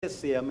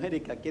Si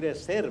América quiere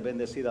ser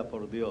bendecida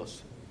por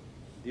Dios,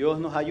 Dios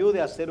nos ayude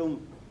a ser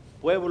un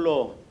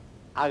pueblo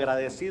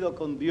agradecido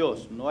con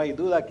Dios. No hay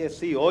duda que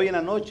sí. Hoy en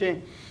la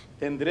noche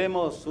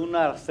tendremos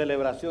una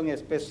celebración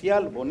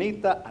especial,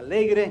 bonita,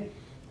 alegre,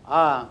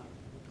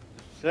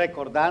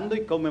 recordando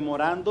y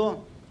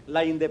conmemorando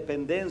la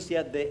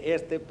independencia de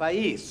este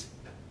país.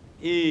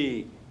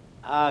 Y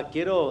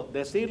quiero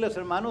decirles,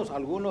 hermanos,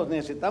 algunos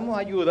necesitamos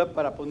ayuda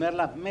para poner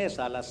las mesas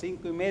a las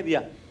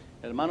 5:30.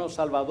 El hermano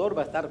Salvador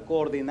va a estar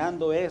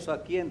coordinando eso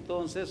aquí,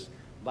 entonces,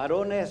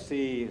 varones,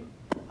 y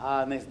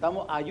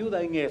necesitamos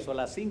ayuda en eso, a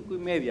las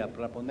 5:30,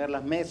 para poner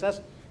las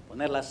mesas,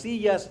 poner las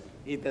sillas,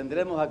 y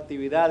tendremos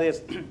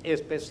actividades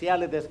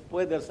especiales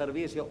después del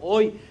servicio.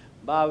 Hoy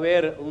va a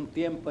haber un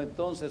tiempo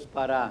entonces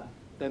para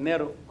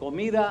tener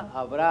comida,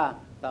 habrá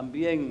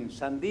también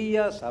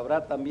sandías,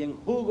 habrá también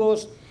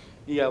jugos,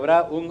 y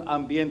habrá un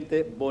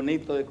ambiente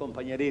bonito de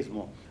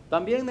compañerismo.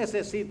 También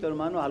necesito,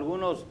 hermanos,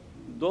 algunos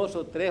 2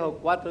 o 3 o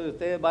 4 de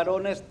ustedes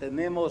varones,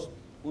 tenemos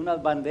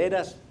unas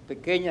banderas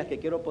pequeñas que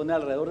quiero poner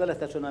alrededor del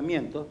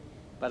estacionamiento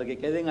para que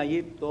queden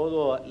allí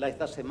toda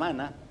esta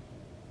semana,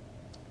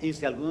 y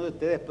si alguno de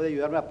ustedes puede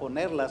ayudarme a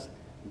ponerlas,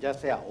 ya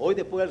sea hoy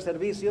después del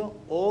servicio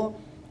o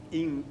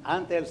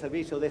antes del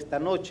servicio de esta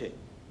noche.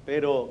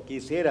 Pero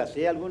quisiera,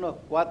 si hay algunos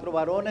 4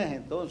 varones,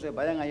 entonces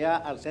vayan allá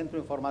al centro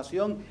de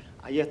información,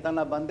 ahí están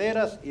las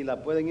banderas y las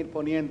pueden ir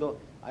poniendo,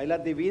 ahí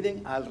las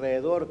dividen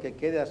alrededor, que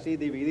quede así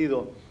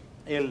dividido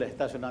el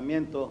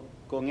estacionamiento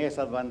con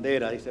esas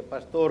banderas. Dice,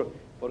 pastor,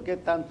 ¿por qué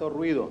tanto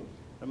ruido?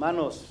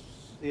 Hermanos,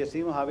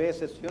 decimos a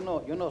veces, yo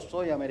no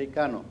soy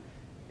americano.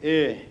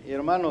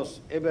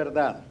 Hermanos, es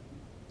verdad,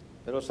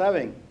 pero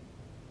saben,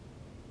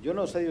 yo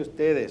no sé de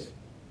ustedes,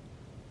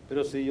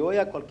 pero si yo voy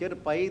a cualquier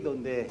país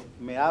donde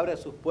me abre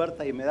sus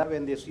puertas y me da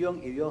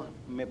bendición y Dios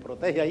me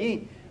protege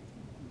allí,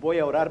 voy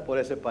a orar por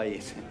ese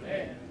país.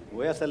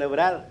 Voy a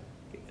celebrar.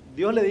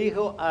 Dios le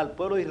dijo al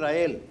pueblo de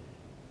Israel,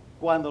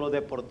 cuando lo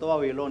deportó a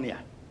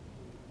Babilonia,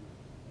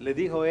 le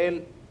dijo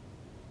él,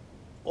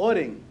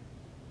 oren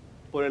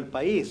por el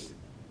país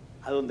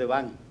a donde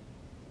van,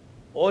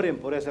 oren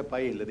por ese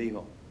país, le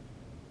dijo,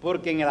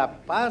 porque en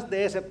la paz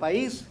de ese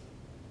país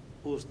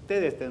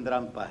ustedes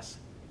tendrán paz,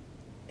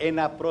 en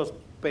la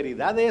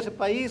prosperidad de ese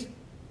país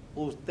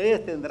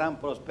ustedes tendrán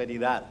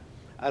prosperidad.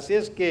 Así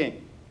es que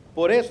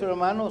por eso,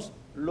 hermanos,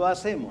 lo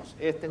hacemos.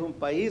 Este es un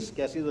país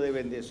que ha sido de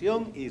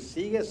bendición y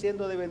sigue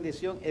siendo de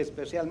bendición,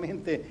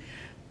 especialmente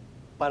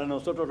para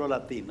nosotros los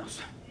latinos.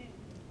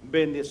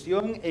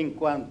 Bendición en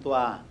cuanto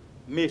a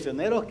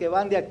misioneros que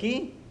van de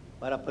aquí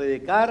para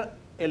predicar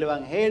el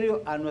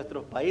evangelio a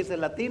nuestros países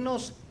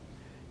latinos,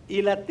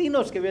 y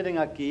latinos que vienen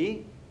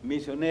aquí,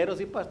 misioneros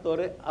y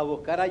pastores, a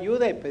buscar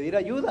ayuda y pedir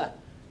ayuda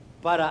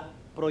para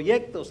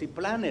proyectos y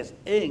planes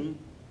en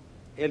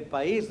el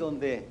país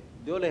donde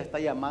Dios les está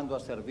llamando a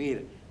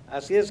servir.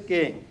 Así es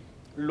que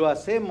lo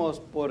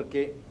hacemos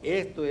porque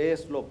esto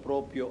es lo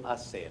propio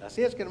hacer.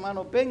 Así es que,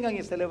 hermanos, vengan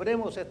y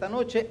celebremos esta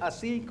noche,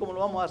 así como lo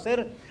vamos a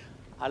hacer.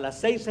 A las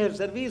 6 es el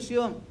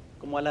servicio,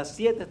 como a las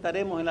 7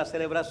 estaremos en la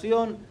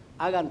celebración.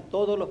 Hagan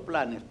todos los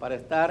planes para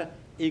estar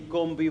y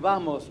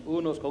convivamos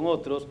unos con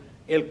otros.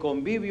 El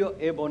convivio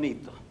es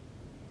bonito.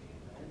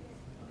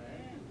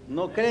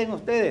 ¿No creen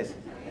ustedes?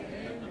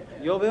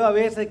 Yo veo a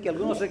veces que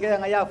algunos se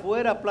quedan allá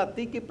afuera,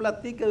 platique y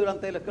platique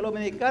durante la escuela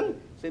dominical.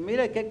 Se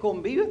mira qué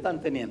convivio están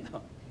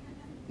teniendo.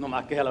 No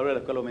más que a la hora de la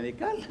escuela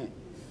dominical.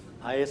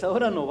 A esa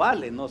hora no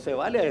vale, no se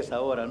vale a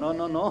esa hora.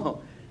 No.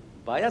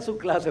 Vaya a su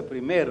clase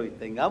primero y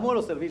tengamos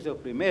los servicios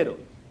primero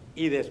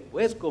y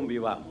después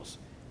convivamos.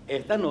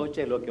 Esta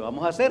noche lo que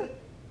vamos a hacer,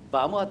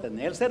 vamos a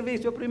tener el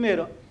servicio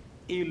primero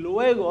y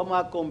luego vamos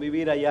a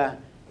convivir allá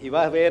y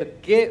va a ver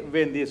qué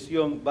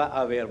bendición va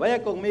a haber.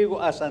 Vaya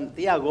conmigo a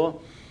Santiago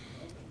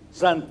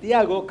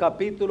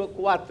capítulo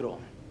 4.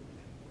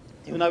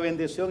 Es una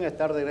bendición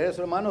estar de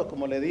regreso, hermanos.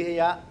 Como le dije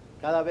ya,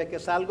 cada vez que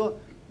salgo,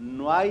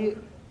 no hay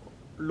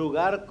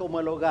lugar como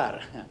el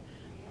hogar.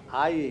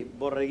 Hay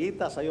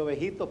borreguitas, hay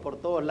ovejitos por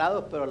todos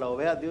lados, pero las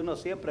ovejas de uno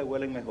siempre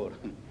huelen mejor.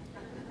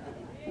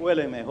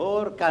 Huelen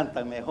mejor,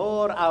 cantan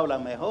mejor,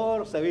 hablan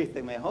mejor, se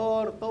visten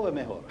mejor, todo es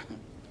mejor.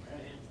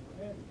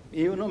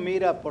 Y uno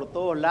mira por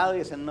todos lados y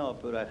dice, no,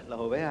 pero las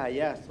ovejas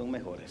allá son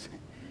mejores.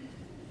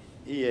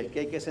 Y es que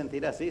hay que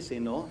sentir así, si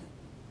no,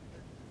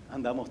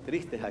 andamos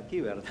tristes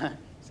aquí, ¿verdad?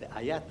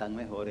 Allá están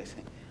mejores.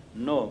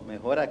 No,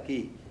 mejor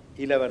aquí.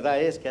 Y la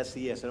verdad es que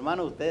así es.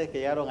 Hermanos, ustedes que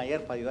llegaron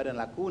ayer para ayudar en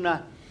la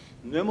cuna,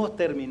 no hemos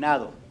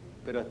terminado,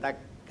 pero está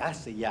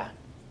casi ya.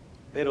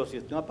 Pero si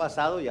usted no ha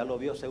pasado, ya lo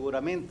vio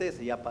seguramente,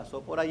 si ya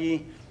pasó por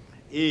allí.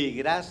 Y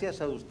gracias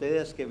a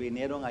ustedes que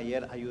vinieron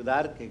ayer a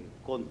ayudar, que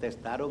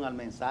contestaron al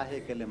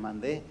mensaje que les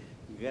mandé,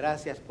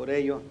 gracias por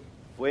ello,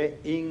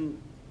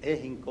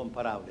 es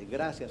incomparable.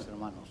 Gracias,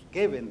 hermanos.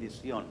 Qué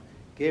bendición,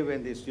 qué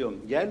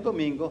bendición. Ya el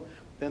domingo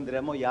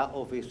tendremos ya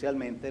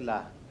oficialmente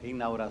la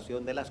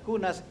inauguración de las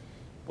cunas,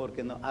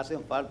 porque nos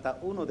hacen falta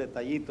unos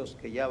detallitos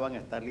que ya van a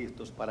estar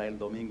listos para el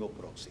domingo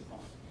próximo.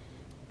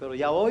 Pero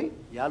ya hoy,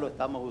 ya lo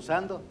estamos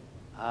usando,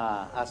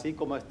 así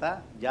como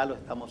está, ya lo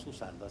estamos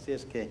usando. Así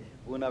es que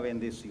una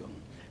bendición.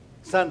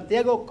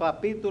 Santiago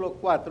capítulo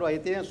 4, ahí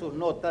tienen sus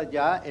notas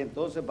ya,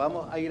 entonces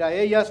vamos a ir a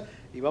ellas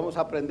y vamos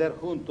a aprender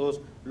juntos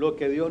lo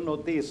que Dios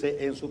nos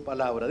dice en su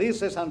palabra.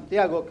 Dice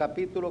Santiago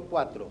capítulo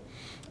 4,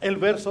 el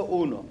verso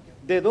 1,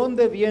 ¿de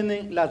dónde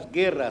vienen las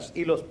guerras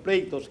y los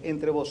pleitos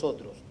entre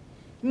vosotros?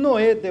 ¿No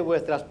es de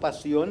vuestras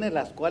pasiones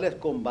las cuales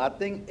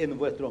combaten en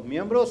vuestros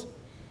miembros?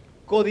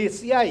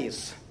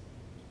 Codiciáis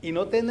y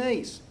no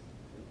tenéis,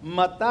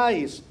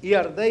 matáis y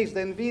ardéis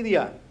de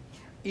envidia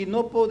y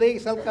no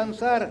podéis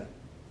alcanzar,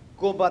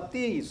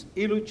 combatís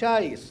y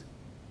lucháis,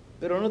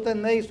 pero no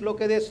tenéis lo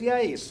que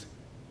deseáis,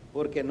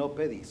 porque no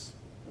pedís.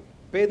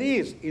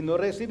 Pedís y no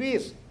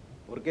recibís,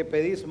 porque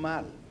pedís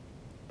mal,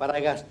 para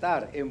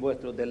gastar en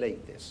vuestros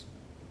deleites.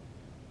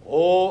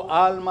 Oh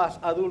almas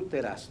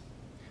adúlteras,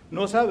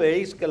 ¿no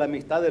sabéis que la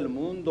amistad del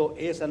mundo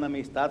es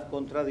enemistad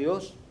contra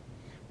Dios?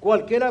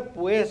 Cualquiera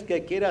pues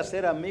que quiera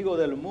ser amigo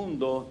del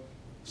mundo,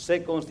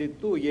 se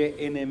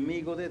constituye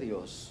enemigo de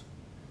Dios.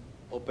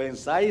 ¿O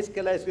pensáis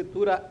que la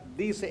Escritura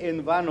dice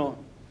en vano,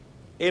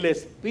 el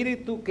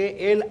Espíritu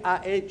que Él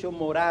ha hecho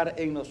morar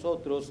en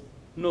nosotros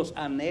nos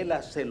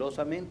anhela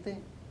celosamente?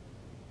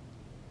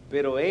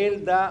 Pero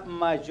Él da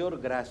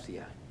mayor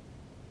gracia.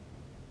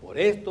 Por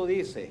esto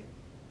dice,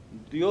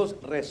 Dios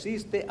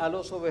resiste a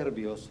los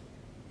soberbios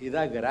y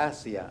da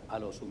gracia a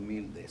los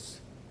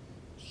humildes.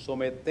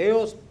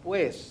 Someteos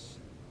pues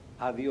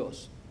a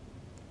Dios,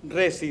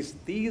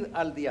 resistid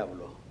al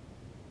diablo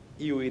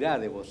y huirá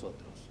de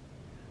vosotros.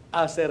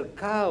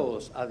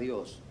 Acercaos a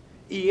Dios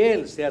y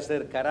Él se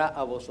acercará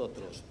a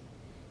vosotros.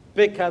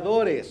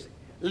 Pecadores,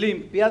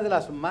 limpiad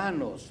las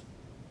manos,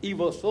 y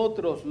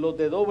vosotros los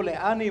de doble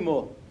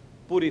ánimo,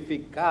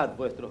 purificad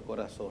vuestros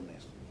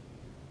corazones.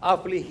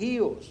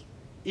 Afligíos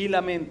y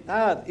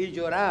lamentad y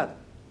llorad.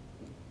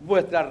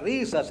 Vuestra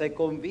risa se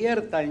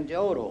convierta en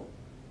lloro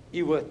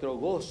y vuestro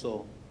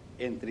gozo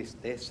en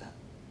tristeza.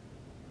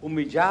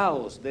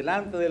 Humillaos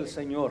delante del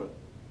Señor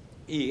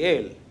y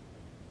Él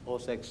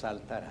os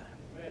exaltará.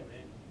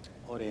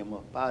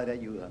 Oremos. Padre,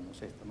 ayúdanos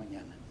esta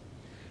mañana.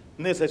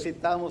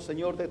 Necesitamos,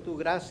 Señor, de tu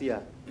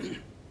gracia.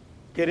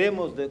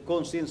 Queremos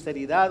con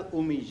sinceridad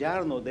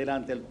humillarnos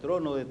delante del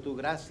trono de tu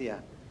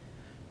gracia,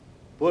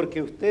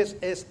 porque usted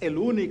es el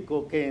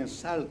único que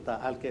ensalta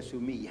al que se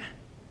humilla.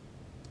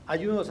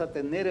 Ayúdanos a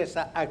tener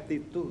esa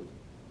actitud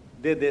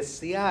de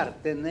desear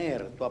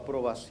tener tu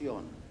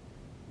aprobación,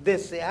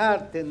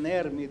 desear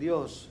tener, mi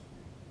Dios,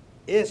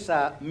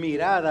 esa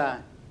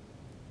mirada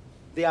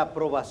de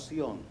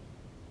aprobación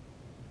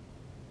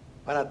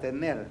para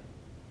tener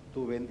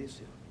tu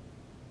bendición.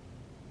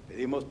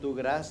 Pedimos tu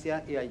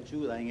gracia y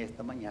ayuda en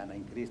esta mañana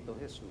en Cristo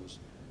Jesús.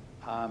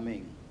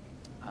 Amén.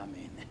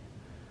 Amén.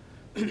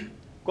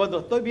 Cuando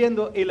estoy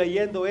viendo y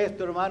leyendo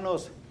esto,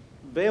 hermanos,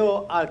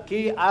 veo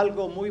aquí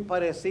algo muy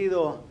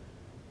parecido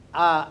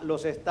a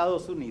los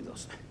Estados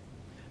Unidos.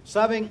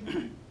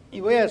 ¿Saben? Y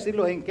voy a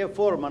decirlos en qué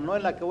forma, no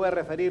en la que voy a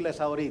referirles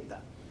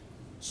ahorita.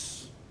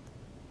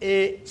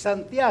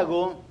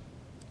 Santiago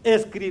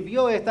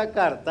escribió esta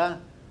carta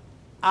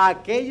a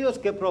aquellos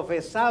que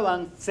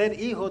profesaban ser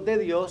hijos de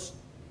Dios,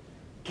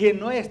 que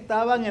no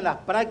estaban en las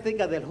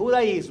prácticas del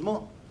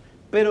judaísmo,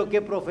 pero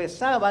que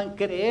profesaban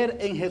creer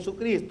en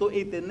Jesucristo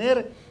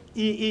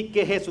y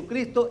que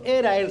Jesucristo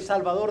era el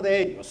Salvador de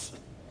ellos.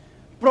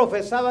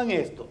 Profesaban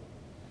esto,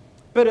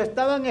 pero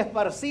estaban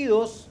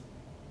esparcidos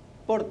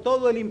por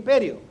todo el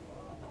imperio,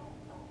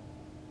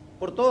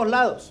 por todos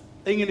lados,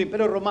 en el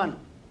imperio romano.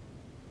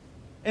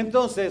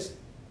 Entonces,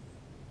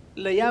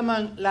 le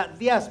llaman la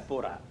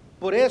diáspora.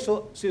 Por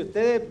eso, si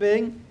ustedes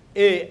ven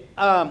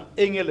en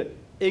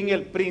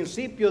el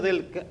principio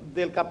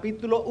del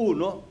capítulo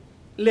 1,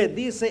 les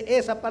dice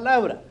esa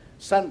palabra,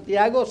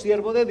 Santiago,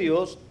 siervo de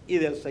Dios y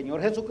del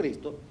Señor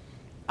Jesucristo,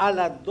 a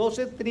las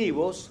 12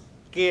 tribus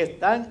que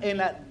están en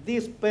la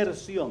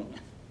dispersión.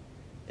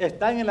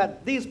 Están en la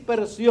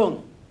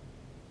dispersión.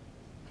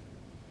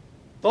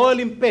 Todo el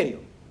imperio.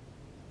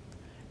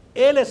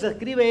 Él les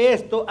escribe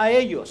esto a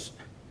ellos.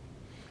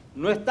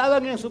 No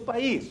estaban en su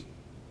país.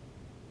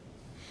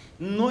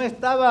 No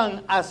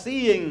estaban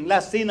así en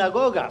las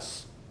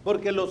sinagogas,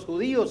 porque los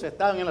judíos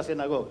estaban en las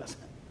sinagogas.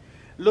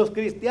 Los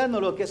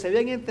cristianos, los que se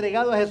habían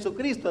entregado a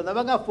Jesucristo,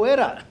 andaban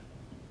afuera,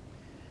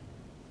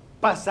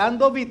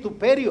 pasando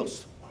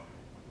vituperios,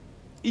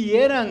 y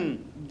eran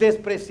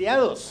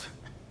despreciados.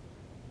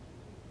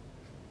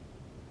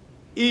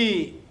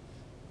 Y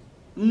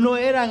no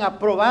eran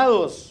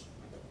aprobados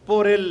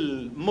por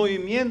el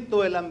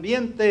movimiento, el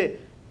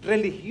ambiente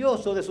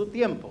religioso de su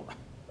tiempo.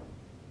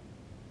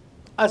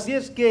 Así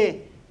es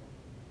que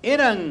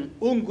eran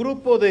un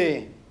grupo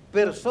de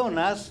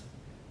personas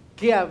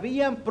que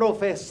habían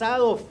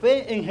profesado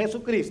fe en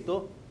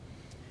Jesucristo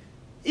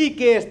y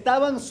que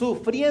estaban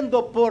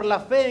sufriendo por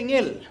la fe en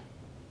Él.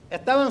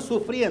 Estaban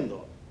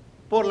sufriendo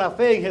por la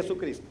fe en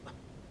Jesucristo.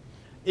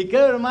 Y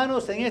creo,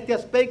 hermanos, en este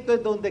aspecto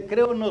es donde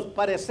creo nos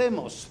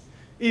parecemos.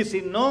 Y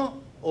si no,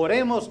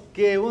 oremos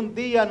que un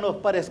día nos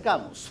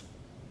parezcamos.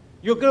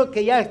 Yo creo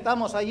que ya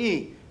estamos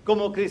allí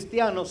como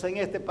cristianos en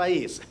este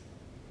país.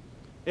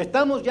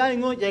 Estamos ya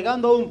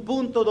llegando a un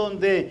punto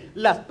donde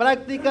las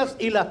prácticas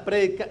y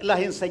las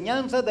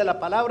enseñanzas de la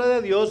palabra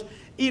de Dios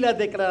y las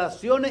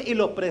declaraciones y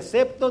los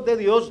preceptos de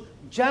Dios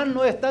ya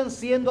no están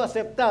siendo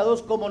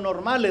aceptados como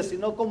normales,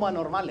 sino como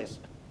anormales.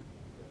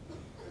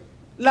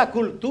 La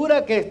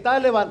cultura que está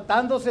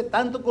levantándose,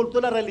 tanto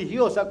cultura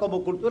religiosa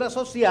como cultura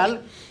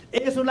social,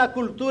 es una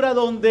cultura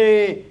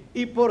donde,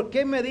 ¿y por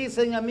qué me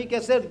dicen a mí qué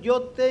hacer?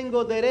 Yo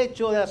tengo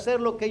derecho de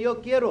hacer lo que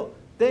yo quiero.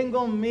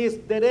 Tengo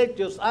mis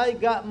derechos. I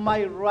got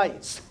my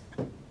rights.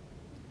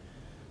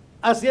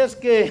 Así es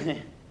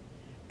que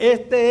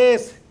este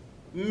es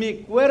mi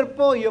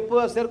cuerpo y yo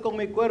puedo hacer con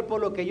mi cuerpo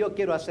lo que yo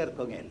quiero hacer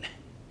con él.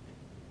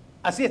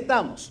 Así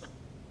estamos.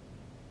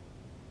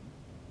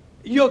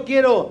 Yo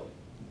quiero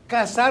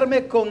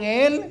casarme con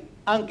él,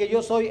 aunque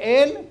yo soy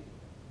él,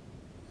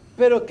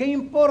 pero ¿qué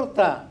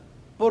importa?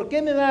 ¿Por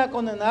qué me van a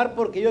condenar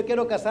porque yo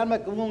quiero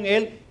casarme con un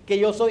él, que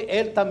yo soy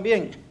él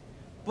también?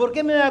 ¿Por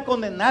qué me van a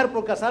condenar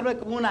por casarme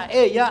con una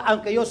ella,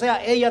 aunque yo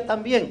sea ella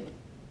también?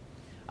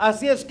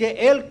 Así es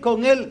que él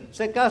con él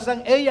se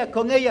casan, ella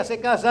con ella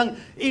se casan,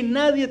 y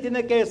nadie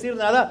tiene que decir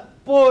nada,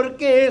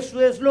 porque eso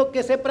es lo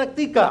que se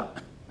practica.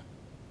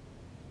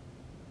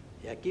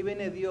 Y aquí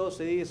viene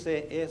Dios y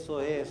dice, eso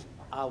es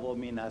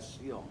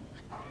abominación.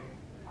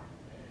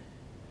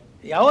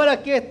 Y ahora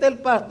aquí está el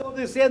pastor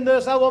diciendo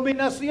es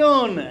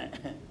abominación.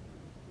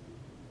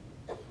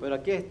 Pero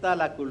aquí está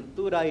la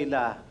cultura y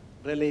la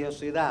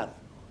religiosidad.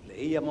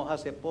 Leíamos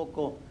hace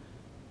poco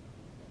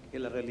que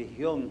la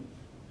religión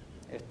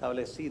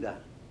establecida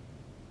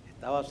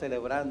estaba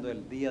celebrando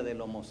el día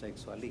del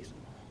homosexualismo.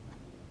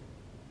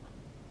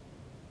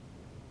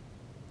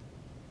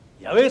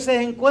 Y a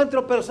veces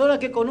encuentro personas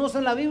que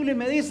conocen la Biblia y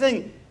me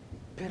dicen,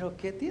 ¿pero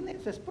qué tiene?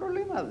 Ese es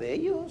problema de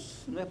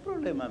ellos, no es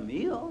problema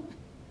mío.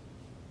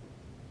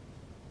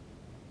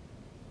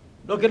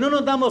 Lo que no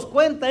nos damos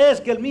cuenta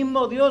es que el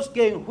mismo Dios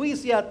que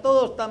enjuicia a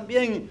todos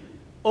también,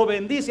 o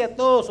bendice a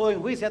todos o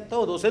enjuicia a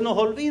todos. Se nos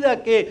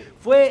olvida que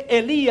fue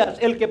Elías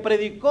el que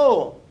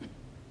predicó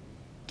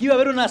que iba a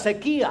haber una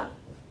sequía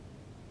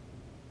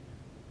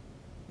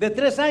de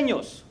 3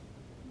 años.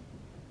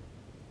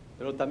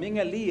 Pero también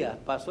Elías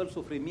pasó el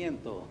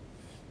sufrimiento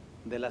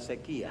de la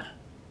sequía.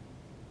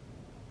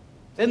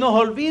 Se nos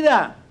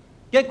olvida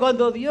que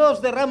cuando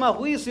Dios derrama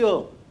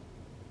juicio,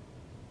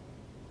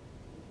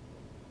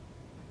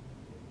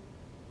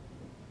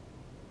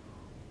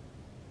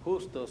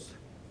 justos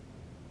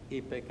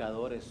y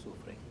pecadores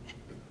sufren.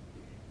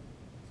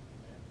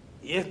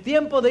 Y es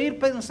tiempo de ir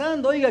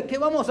pensando, oiga, ¿qué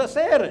vamos a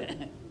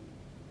hacer?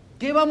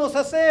 ¿Qué vamos a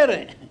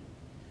hacer?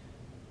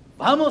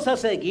 ¿Vamos a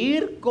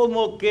seguir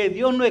como que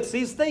Dios no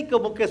existe y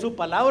como que su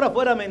palabra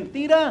fuera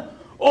mentira?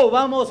 ¿O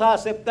vamos a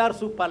aceptar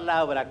su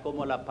palabra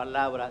como la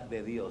palabra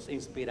de Dios,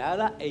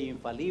 inspirada e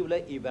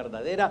infalible y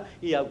verdadera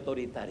y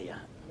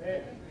autoritaria?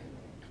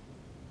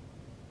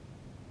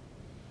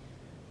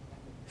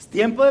 Es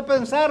tiempo de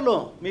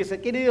pensarlo, mis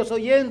queridos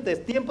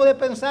oyentes, tiempo de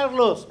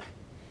pensarlos.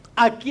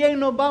 ¿A quién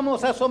nos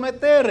vamos a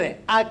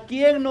someter? ¿A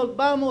quién nos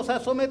vamos a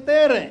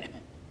someter?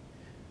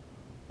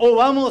 ¿O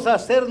vamos a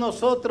ser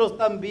nosotros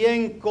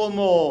también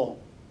como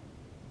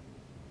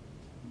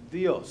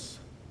Dios,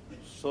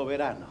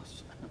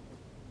 soberanos?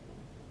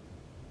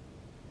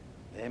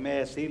 Déjenme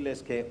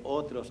decirles que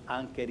otros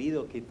han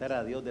querido quitar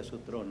a Dios de su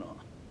trono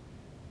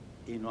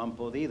y no han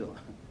podido.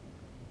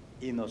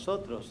 Y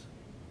nosotros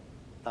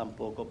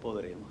tampoco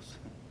podremos.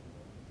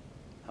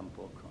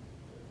 Tampoco.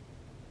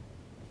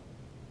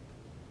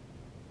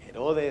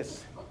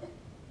 Herodes,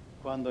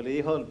 cuando le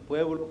dijo al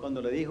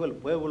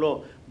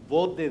pueblo,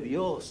 voz de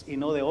Dios y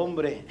no de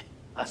hombre,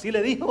 así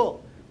le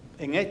dijo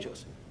en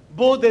Hechos,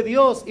 voz de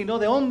Dios y no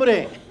de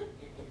hombre.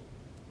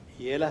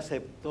 Y él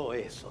aceptó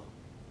eso.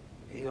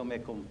 Dijo,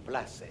 me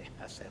complace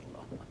hacerlo.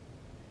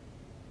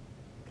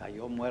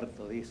 Cayó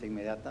muerto, dice,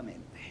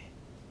 inmediatamente.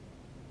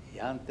 Y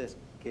antes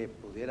que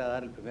pudiera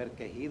dar el primer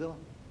quejido,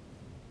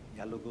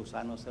 ya los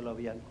gusanos se lo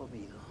habían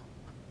comido.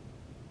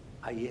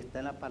 Ahí está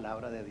en la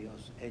palabra de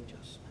Dios,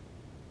 Hechos.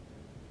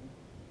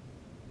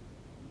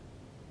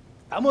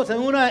 Estamos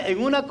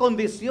en una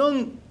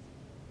condición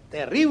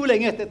terrible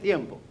en este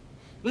tiempo.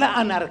 La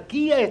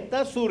anarquía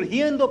está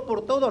surgiendo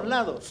por todos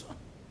lados.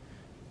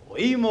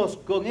 Oímos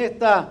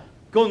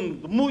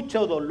con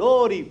mucho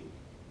dolor y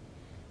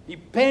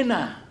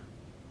pena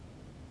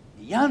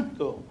y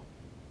llanto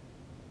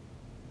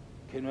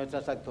que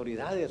nuestras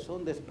autoridades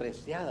son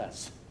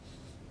despreciadas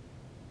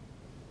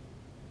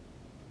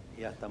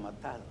y hasta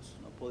matados.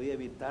 No podía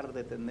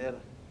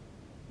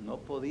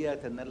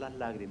detener las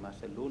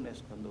lágrimas el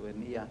lunes cuando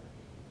venía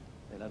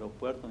del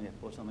aeropuerto. Mi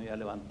esposa me había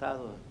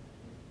levantado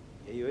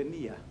y yo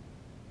venía.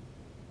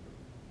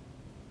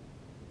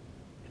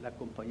 El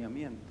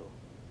acompañamiento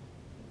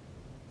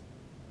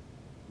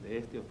de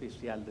este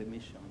oficial de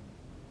misión,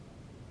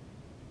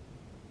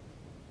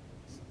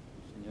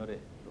 señores,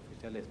 el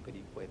oficial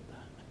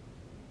Espericueta,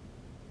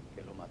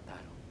 que lo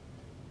mataron,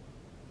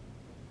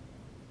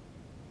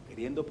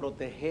 queriendo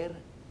proteger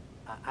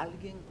a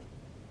alguien.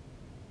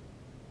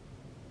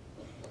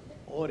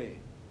 Ore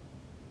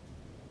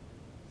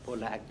por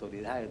las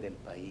autoridades del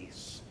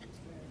país.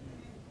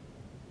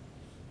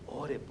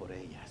 Ore por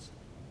ellas.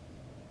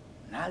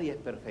 Nadie es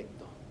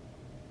perfecto,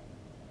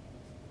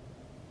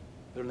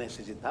 pero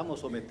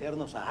necesitamos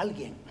someternos a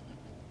alguien.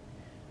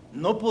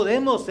 No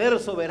podemos ser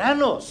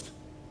soberanos.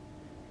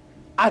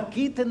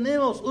 Aquí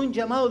tenemos un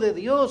llamado de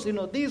Dios y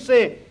nos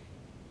dice: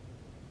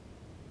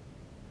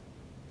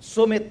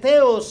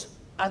 someteos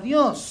a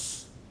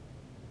Dios.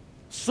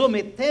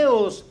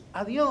 Someteos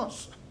a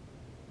Dios.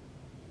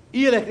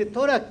 Y el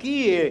escritor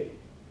aquí,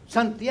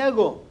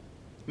 Santiago,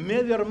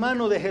 medio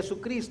hermano de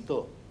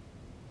Jesucristo,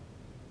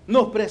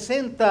 nos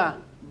presenta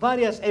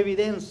varias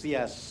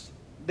evidencias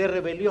de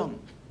rebelión.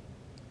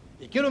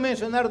 Y quiero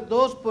mencionar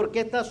dos,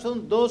 porque estas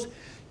son dos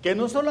que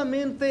no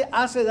solamente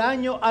hace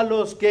daño a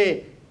los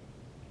que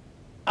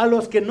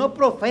no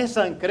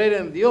profesan creer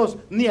en Dios,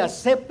 ni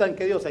aceptan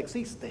que Dios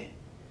existe,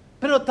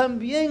 pero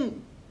también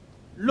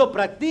lo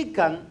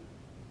practican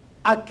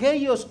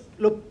aquellos,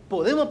 lo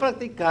podemos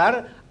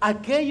practicar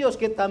aquellos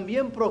que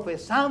también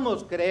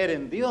profesamos creer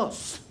en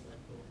Dios.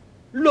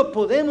 Lo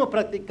podemos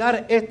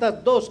practicar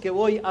estas dos que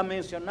voy a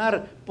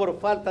mencionar. Por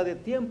falta de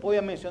tiempo voy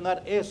a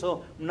mencionar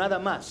eso nada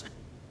más.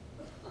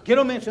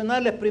 Quiero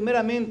mencionarles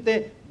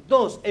primeramente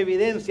dos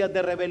evidencias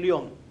de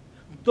rebelión.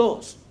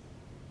 Dos.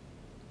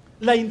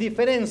 La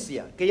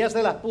indiferencia, que ya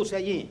se las puse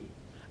allí.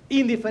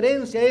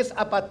 Indiferencia es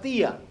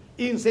apatía,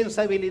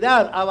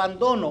 insensibilidad,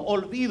 abandono,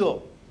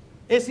 olvido.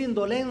 Es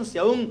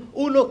indolencia.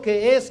 Uno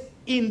que es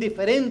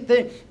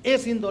indiferente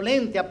es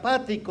indolente,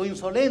 apático,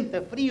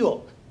 insolente,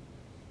 frío.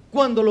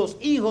 Cuando los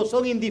hijos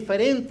son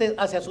indiferentes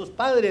hacia sus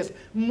padres,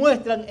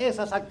 muestran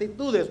esas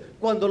actitudes.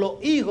 Cuando los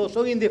hijos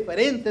son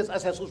indiferentes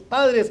hacia sus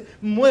padres,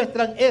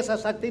 muestran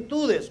esas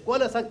actitudes.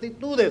 ¿Cuáles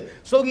actitudes?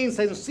 Son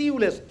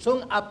insensibles,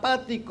 son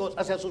apáticos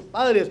hacia sus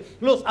padres,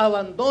 los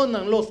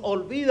abandonan, los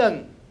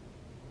olvidan.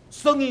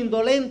 Son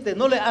indolentes,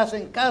 no le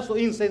hacen caso,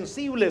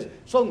 insensibles,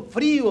 son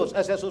fríos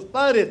hacia sus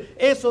padres.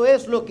 Eso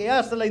es lo que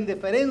hace la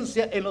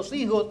indiferencia en los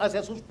hijos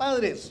hacia sus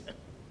padres.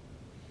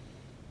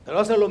 Pero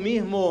hace lo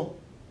mismo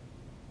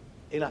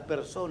en las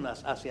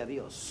personas hacia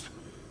Dios.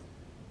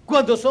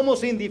 Cuando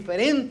somos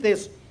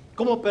indiferentes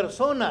como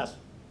personas,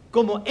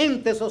 como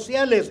entes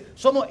sociales,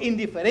 somos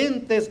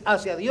indiferentes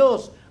hacia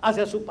Dios,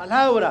 hacia su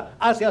palabra,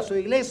 hacia su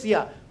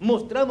iglesia,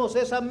 mostramos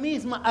esas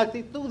mismas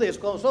actitudes.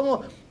 Cuando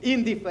somos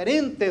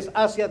indiferentes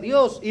hacia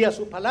Dios y a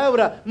su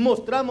palabra,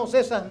 mostramos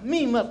esas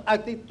mismas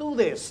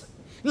actitudes.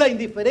 La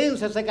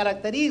indiferencia se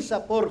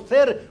caracteriza por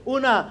ser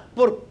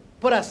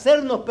por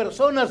hacernos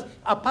personas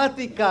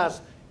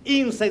apáticas,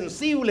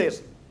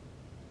 insensibles,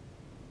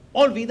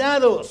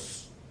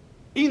 olvidados,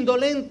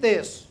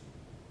 indolentes,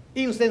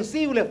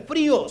 insensibles,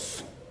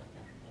 fríos.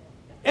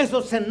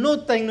 Eso se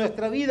nota en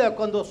nuestra vida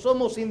cuando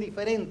somos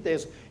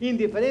indiferentes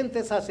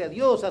hacia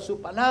Dios, a su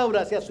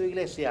palabra, hacia su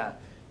iglesia.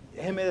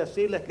 Déjenme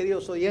decirles,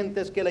 queridos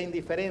oyentes, que la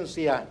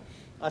indiferencia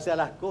hacia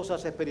las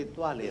cosas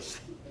espirituales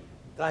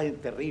trae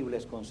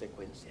terribles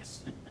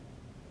consecuencias.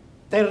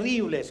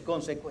 Terribles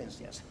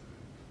consecuencias.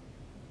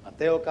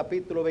 Mateo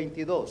capítulo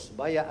 22,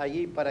 vaya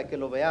allí para que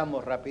lo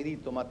veamos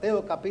rapidito.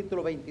 Mateo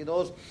capítulo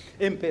 22,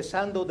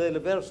 empezando del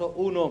verso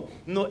 1,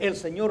 el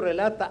Señor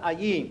relata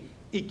allí,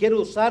 y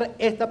quiero usar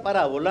esta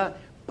parábola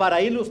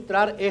para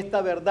ilustrar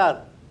esta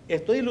verdad.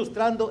 Estoy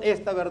ilustrando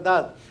esta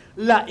verdad.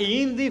 La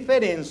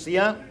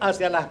indiferencia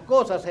hacia las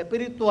cosas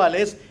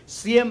espirituales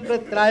siempre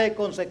trae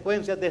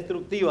consecuencias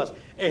destructivas.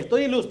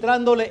 Estoy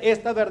ilustrándole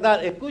esta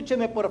verdad.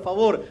 Escúcheme por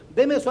favor,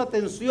 deme su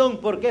atención,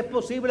 porque es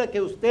posible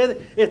que usted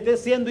esté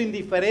siendo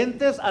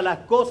indiferentes a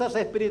las cosas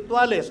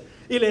espirituales.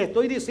 Y le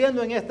estoy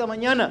diciendo en esta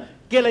mañana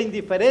que la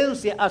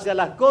indiferencia hacia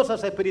las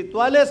cosas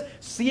espirituales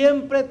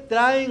siempre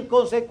trae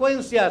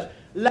consecuencias.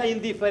 La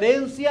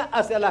indiferencia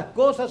hacia las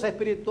cosas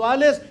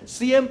espirituales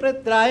siempre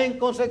trae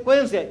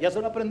consecuencias. ¿Ya se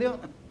lo aprendió?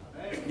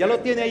 Ya lo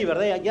tiene ahí,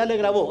 ¿verdad? Ya le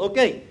grabó. Ok.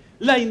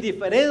 La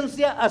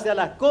indiferencia hacia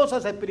las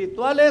cosas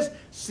espirituales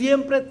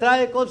siempre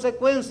trae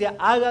consecuencias.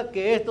 Haga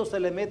que esto se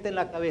le mete en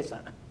la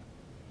cabeza.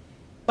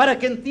 Para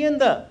que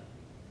entienda,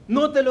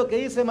 note lo que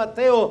dice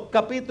Mateo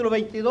capítulo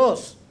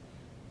 22,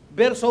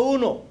 verso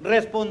 1.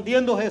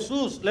 Respondiendo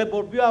Jesús, les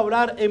volvió a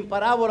hablar en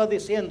parábolas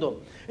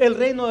diciendo: el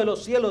reino de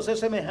los cielos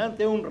es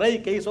semejante a un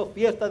rey que hizo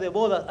fiesta de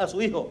bodas a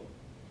su hijo,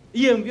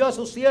 y envió a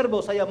sus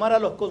siervos a llamar a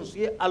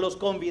los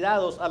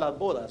convidados a las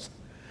bodas.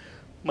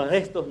 Mas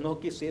estos no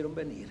quisieron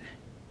venir.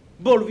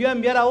 Volvió a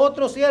enviar a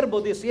otros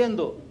siervos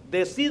diciendo: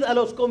 decid a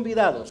los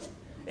convidados: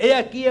 he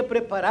aquí he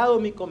preparado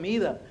mi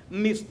comida,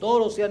 mis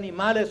toros y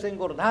animales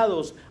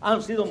engordados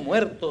han sido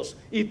muertos,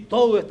 y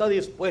todo está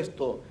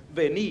dispuesto,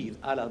 venid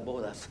a las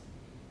bodas.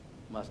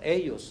 Mas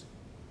ellos,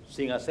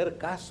 sin hacer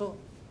caso,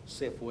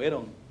 se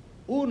fueron,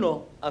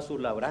 uno a su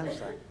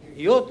labranza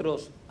y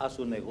otros a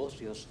sus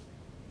negocios.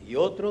 Y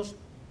otros,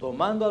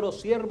 tomando a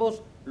los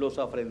siervos, los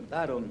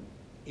afrentaron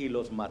y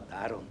los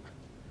mataron.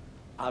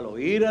 Al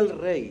oír el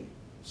rey,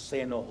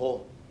 se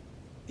enojó,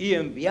 y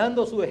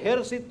enviando su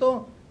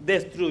ejército,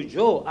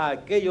 destruyó a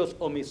aquellos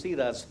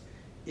homicidas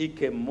y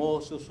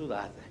quemó su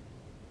ciudad.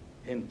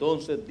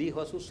 Entonces dijo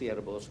a sus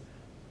siervos: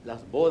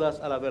 las bodas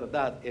a la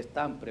verdad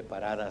están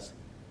preparadas,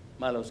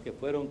 mas los que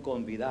fueron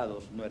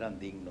convidados no eran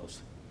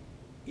dignos.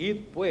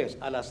 Id pues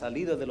a la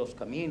salida de los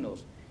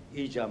caminos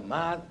y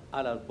llamad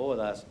a las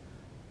bodas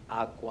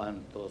a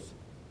cuantos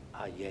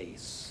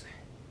halléis.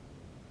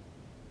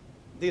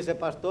 Dice,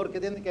 pastor,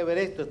 ¿qué tiene que ver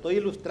esto? Estoy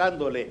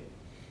ilustrándole.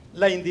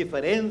 La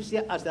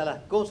indiferencia hacia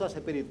las cosas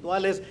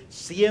espirituales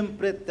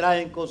siempre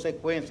traen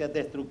consecuencias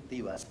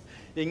destructivas.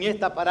 En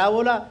esta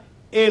parábola,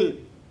 el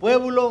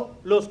pueblo,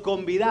 los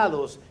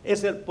convidados,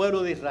 es el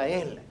pueblo de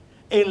Israel.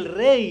 El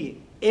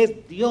rey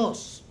es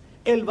Dios.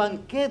 El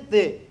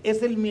banquete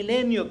es el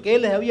milenio que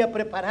Él les había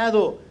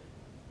preparado.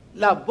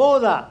 La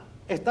boda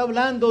está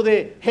hablando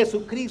de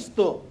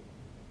Jesucristo.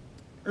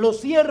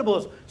 Los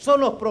siervos son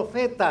los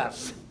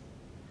profetas.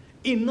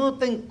 Y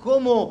noten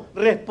cómo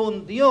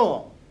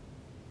respondió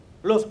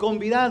los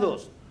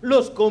convidados.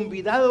 Los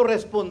convidados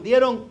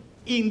respondieron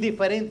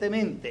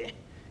indiferentemente.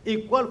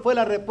 ¿Y cuál fue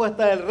la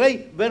respuesta del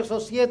rey?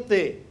 Verso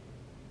 7.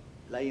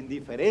 La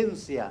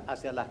indiferencia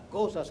hacia las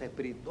cosas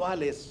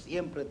espirituales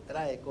siempre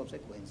trae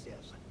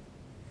consecuencias.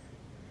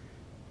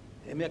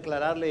 Déjeme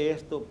aclararle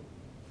esto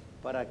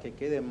para que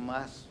quede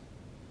más,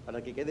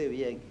 para que quede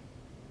bien.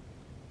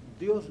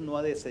 Dios no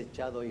ha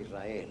desechado a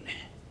Israel.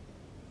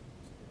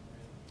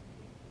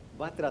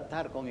 Va a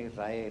tratar con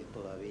Israel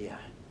todavía.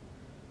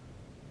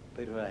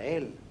 Pero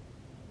Israel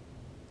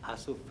ha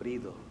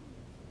sufrido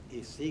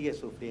y sigue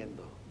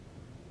sufriendo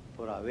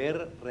por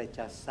haber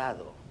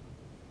rechazado.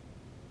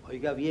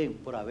 Oiga bien,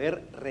 por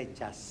haber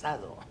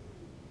rechazado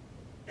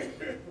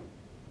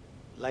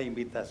la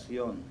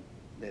invitación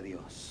de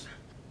Dios.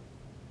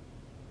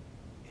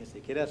 Y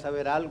si quiere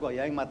saber algo,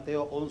 allá en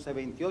Mateo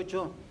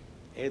 11:28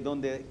 es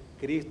donde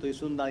Cristo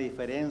hizo una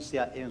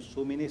diferencia en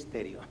su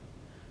ministerio.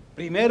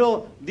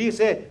 Primero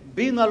dice,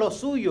 vino a los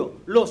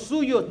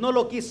suyos no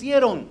lo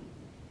quisieron,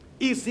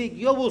 y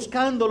siguió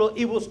buscándolo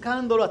y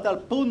buscándolo hasta el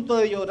punto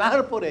de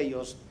llorar por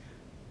ellos.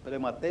 Pero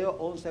en Mateo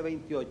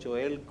 11:28,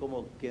 él,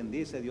 como quien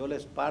dice, dio la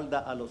espalda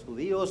a los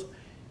judíos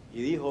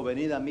y dijo,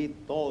 venid a mí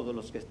todos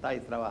los que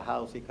estáis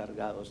trabajados y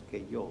cargados,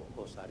 que yo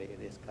os haré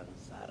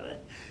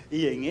descansar.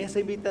 Y en esa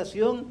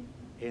invitación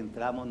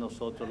entramos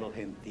nosotros los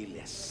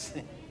gentiles.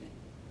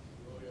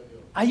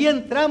 Ahí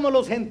entramos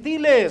los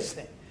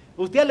gentiles.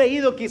 Usted ha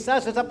leído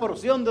quizás esa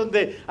porción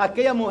donde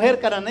aquella mujer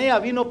cananea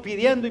vino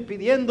pidiendo y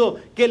pidiendo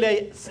que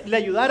le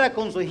ayudara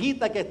con su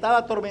hijita que estaba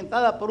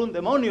atormentada por un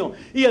demonio,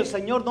 y el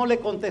Señor no le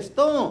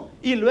contestó,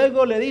 y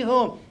luego le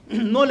dijo,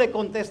 no le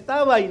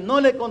contestaba y no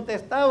le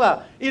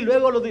contestaba, y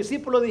luego los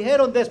discípulos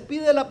dijeron,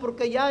 despídela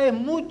porque ya es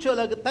mucho,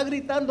 la está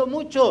gritando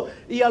mucho,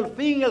 y al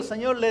fin el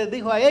Señor les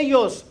dijo a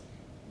ellos,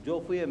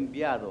 yo fui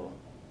enviado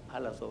a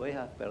las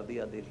ovejas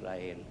perdidas de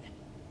Israel.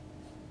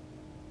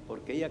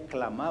 Porque ella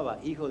clamaba,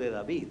 hijo de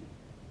David.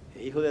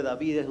 El hijo de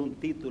David es un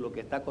título que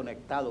está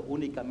conectado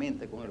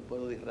únicamente con el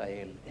pueblo de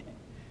Israel.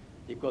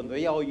 Y cuando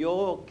ella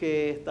oyó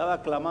que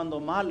estaba clamando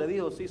mal, le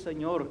dijo, sí,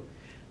 Señor,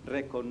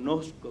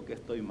 reconozco que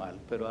estoy mal,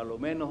 pero a lo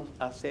menos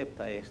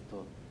acepta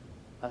esto.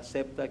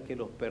 Acepta que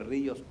los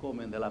perrillos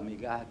comen de las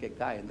migajas que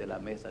caen de la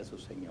mesa de su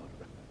Señor.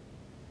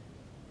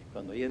 Y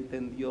cuando ella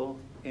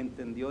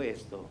entendió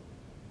esto,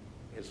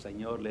 el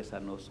Señor le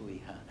sanó su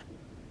hija.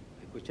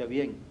 Escucha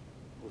bien,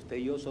 usted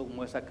y yo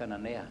somos esa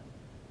cananea.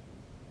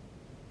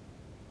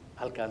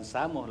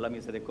 Alcanzamos la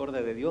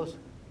misericordia de Dios,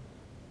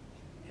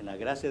 en la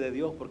gracia de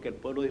Dios, porque el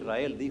pueblo de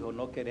Israel dijo,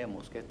 no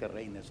queremos que este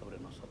reine sobre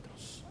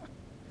nosotros.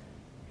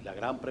 Y la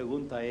gran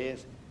pregunta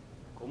es,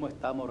 ¿cómo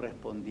estamos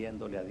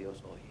respondiéndole a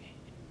Dios hoy?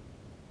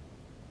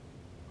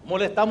 ¿Cómo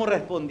le estamos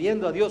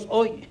respondiendo a Dios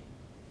hoy?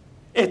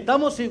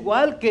 ¿Estamos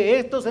igual que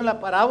estos en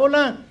la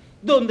parábola,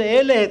 donde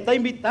Él les está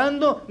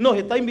invitando, nos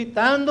está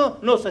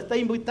invitando?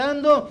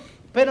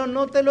 Pero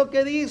note lo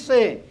que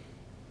dice,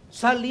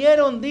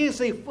 salieron,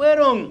 dice, y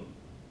fueron,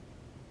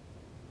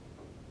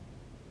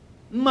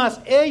 mas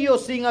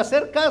ellos sin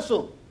hacer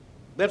caso,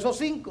 verso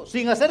 5,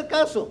 sin hacer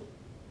caso,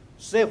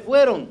 se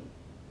fueron,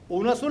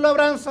 uno a su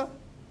labranza,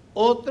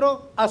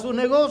 otro a sus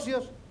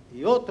negocios,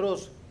 y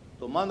otros,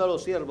 tomando a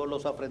los siervos,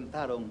 los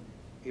afrentaron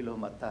y los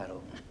mataron.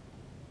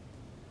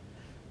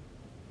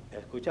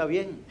 Escucha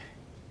bien,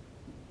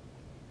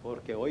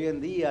 porque hoy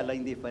en día la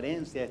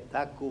indiferencia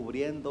está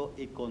cubriendo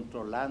y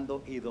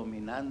controlando y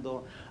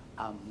dominando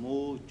a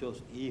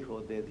muchos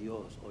hijos de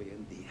Dios hoy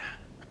en día.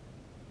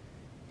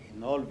 Y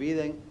no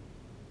olviden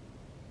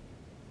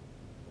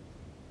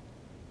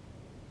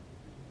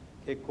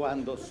que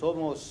cuando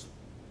somos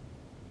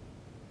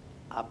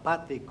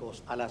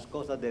apáticos a las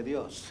cosas de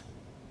Dios,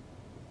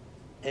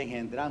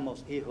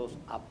 engendramos hijos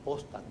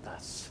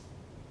apóstatas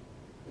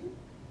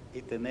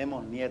y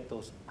tenemos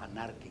nietos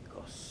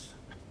anárquicos.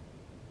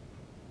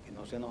 Que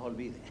no se nos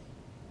olvide.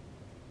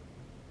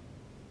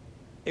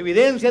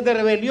 Evidencias de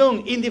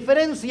rebelión,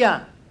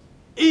 indiferencia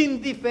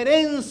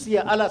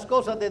a las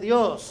cosas de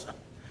Dios.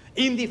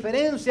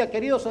 Indiferencia,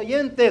 queridos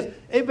oyentes,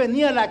 es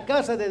venir a la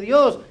casa de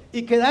Dios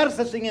y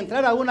quedarse sin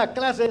entrar a una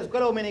clase de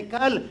escuela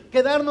dominical,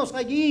 quedarnos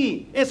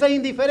allí. Esa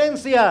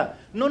indiferencia.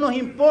 No nos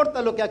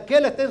importa lo que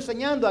aquel está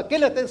enseñando,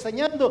 aquel está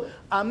enseñando.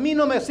 A mí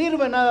no me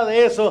sirve nada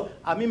de eso.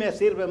 A mí me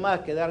sirve más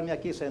quedarme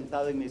aquí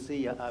sentado en mi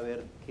silla a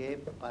ver qué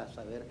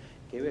pasa, a ver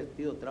qué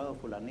vestido trajo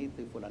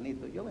fulanito y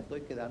fulanito. Yo me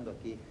estoy quedando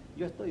aquí.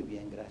 Yo estoy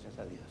bien, gracias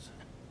a Dios.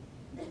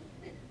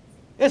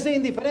 Esa es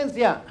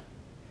indiferencia.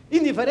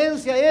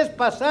 Indiferencia es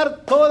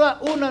pasar toda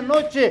una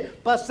noche,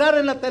 pasar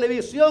en la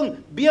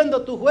televisión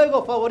viendo tu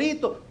juego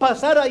favorito,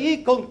 pasar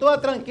allí con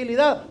toda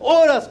tranquilidad,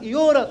 horas y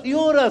horas y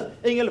horas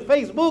en el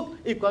Facebook,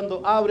 y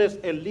cuando abres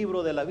el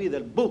libro de la vida,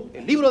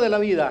 el libro de la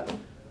vida,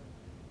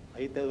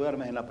 ahí te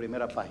duermes en la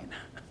primera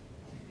página.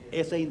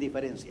 Esa es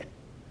indiferencia.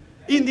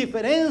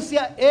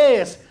 Indiferencia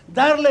es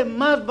darle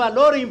más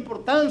valor e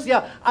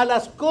importancia a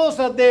las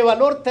cosas de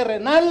valor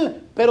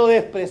terrenal, pero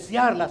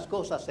despreciar las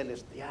cosas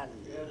celestiales.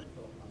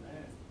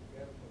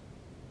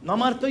 No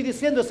más estoy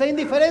diciendo, esa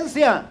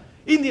indiferencia.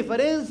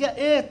 Indiferencia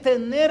es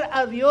tener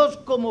a Dios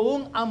como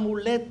un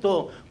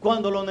amuleto.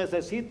 Cuando lo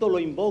necesito lo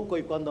invoco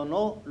y cuando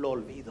no lo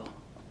olvido.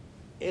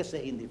 Esa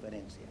es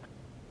indiferencia.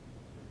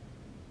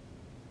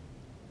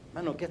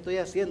 Hermano, ¿qué estoy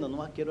haciendo? No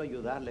más quiero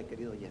ayudarle,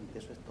 querido oyente,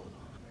 eso es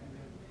todo.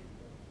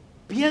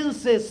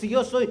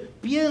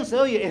 Piense,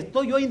 oye,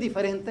 ¿estoy yo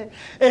indiferente?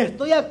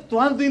 ¿Estoy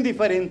actuando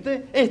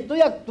indiferente?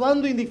 ¿Estoy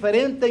actuando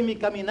indiferente en mi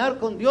caminar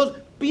con Dios?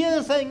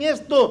 Piensa en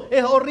esto,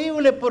 es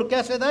horrible porque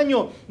hace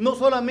daño. No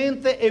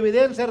solamente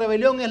evidencia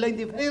rebelión, es la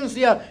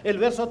indiferencia. El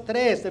verso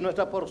 3 de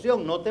nuestra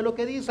porción, note lo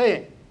que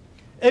dice.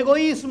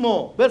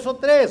 Egoísmo, verso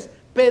 3,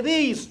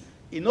 pedís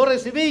y no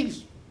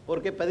recibís,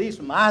 porque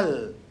pedís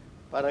mal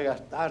para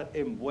gastar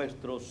en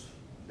vuestros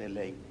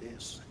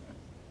deleites.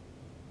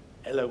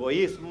 El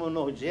egoísmo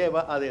nos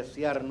lleva a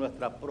desear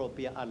nuestra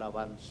propia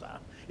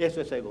alabanza.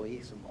 Eso es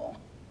egoísmo.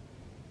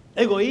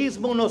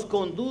 Egoísmo nos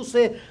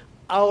conduce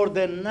a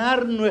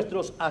ordenar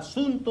nuestros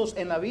asuntos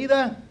en la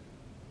vida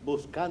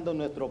buscando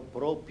nuestro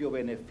propio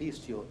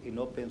beneficio y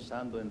no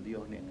pensando en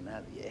Dios ni en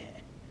nadie.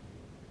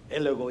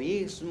 El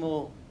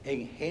egoísmo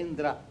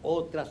engendra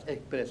otras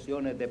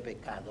expresiones de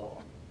pecado.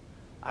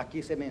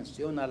 Aquí se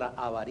menciona la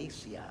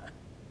avaricia,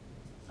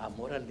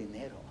 amor al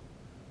dinero,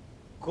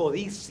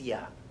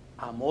 codicia,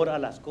 amor a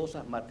las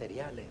cosas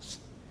materiales,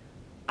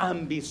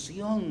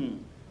 ambición,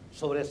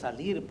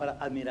 sobresalir para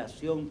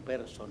admiración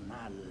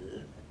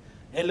personal.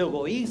 El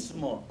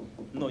egoísmo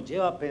nos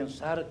lleva a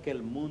pensar que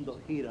el mundo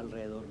gira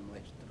alrededor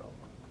nuestro,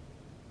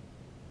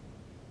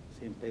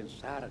 sin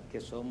pensar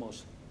que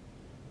somos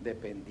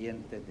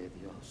dependientes de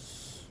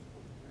Dios.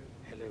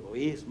 El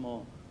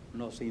egoísmo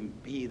nos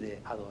impide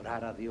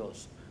adorar a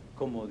Dios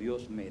como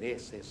Dios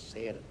merece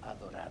ser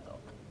adorado.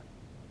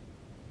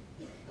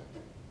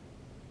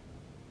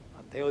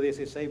 Mateo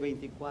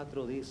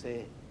 16:24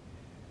 dice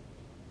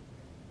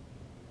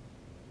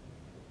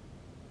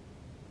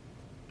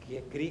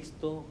que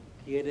Cristo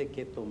quiere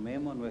que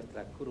tomemos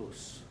nuestra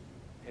cruz.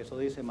 Eso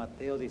dice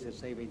Mateo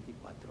 16:24.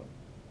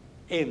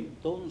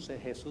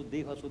 Entonces Jesús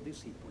dijo a sus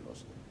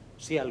discípulos: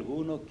 si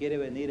alguno quiere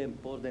venir en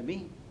pos de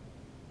mí,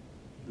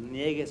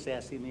 niéguese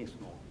a sí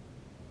mismo,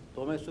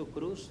 tome su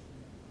cruz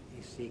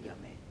y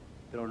sígame.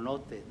 Pero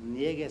note,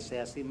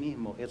 niéguese a sí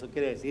mismo. Eso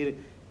quiere decir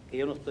que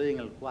yo no estoy en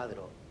el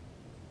cuadro.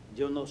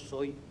 Yo no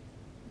soy,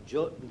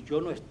 yo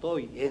no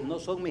estoy, no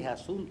son mis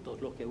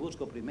asuntos los que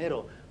busco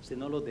primero,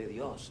 sino los de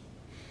Dios.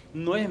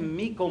 No es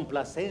mi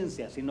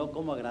complacencia, sino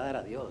cómo agradar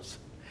a Dios.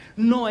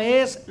 No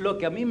es lo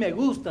que a mí me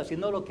gusta,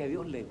 sino lo que a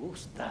Dios le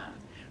gusta.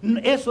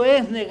 Eso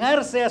es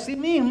negarse a sí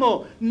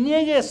mismo,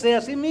 niéguese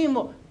a sí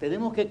mismo.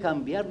 Tenemos que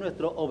cambiar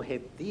nuestros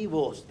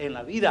objetivos en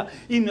la vida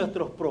y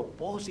nuestros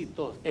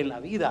propósitos en la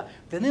vida.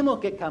 Tenemos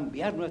que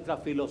cambiar nuestra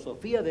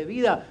filosofía de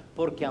vida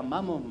porque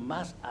amamos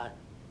más a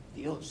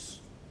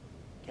Dios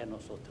que a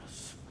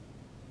nosotros.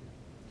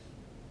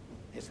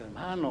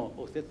 Hermano,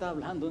 usted está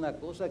hablando una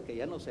cosa que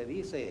ya no se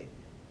dice.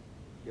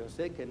 Yo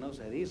sé que no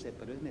se dice,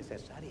 pero es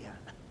necesaria.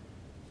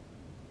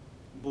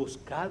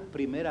 Buscad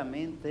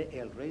primeramente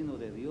el reino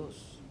de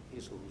Dios y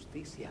su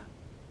justicia,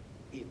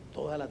 y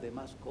todas las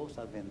demás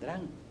cosas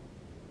vendrán.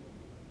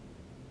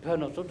 Pero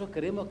nosotros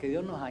queremos que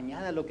Dios nos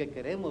añada lo que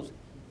queremos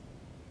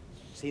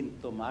sin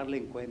tomarle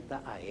en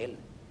cuenta a Él.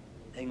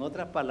 En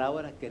otras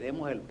palabras,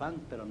 queremos el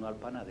pan, pero no al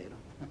panadero.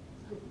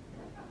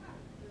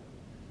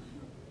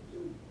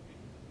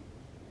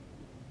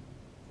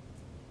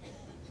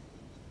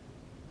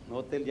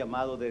 Note el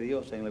llamado de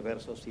Dios en el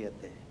verso 7.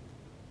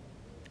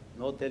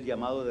 Note el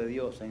llamado de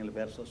Dios en el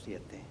verso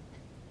 7.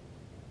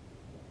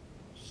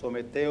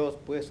 Someteos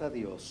pues a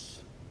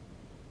Dios,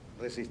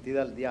 resistid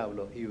al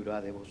diablo y huirá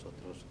de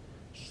vosotros.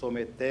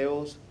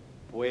 Someteos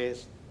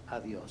pues a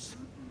Dios.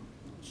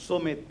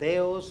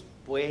 Someteos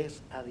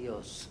pues a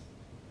Dios.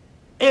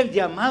 El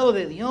llamado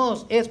de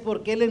Dios es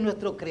porque Él es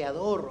nuestro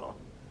creador.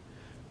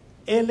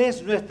 Él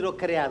es nuestro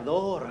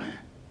creador.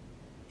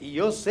 Y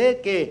yo sé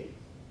que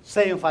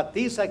se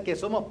enfatiza que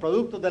somos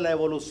productos de la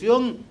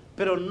evolución,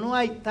 pero no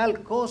hay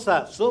tal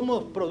cosa.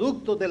 Somos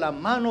productos de la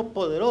mano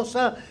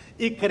poderosa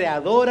y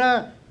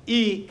creadora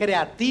y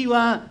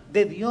creativa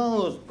de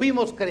Dios.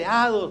 Fuimos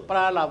creados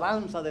para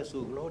alabanza de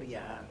su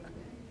gloria.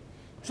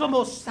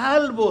 Somos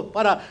salvos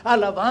para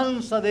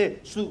alabanza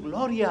de su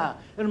gloria.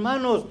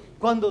 Hermanos,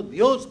 cuando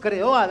Dios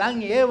creó a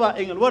Adán y Eva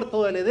en el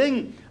huerto del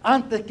Edén,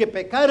 antes que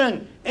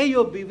pecaran,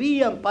 ellos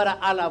vivían para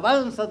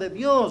alabanza de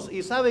Dios.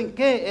 ¿Y saben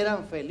qué?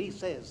 Eran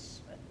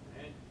felices.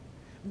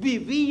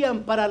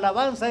 Vivían para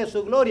alabanza de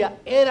su gloria.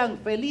 Eran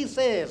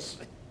felices.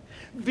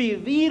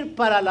 Vivir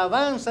para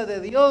alabanza de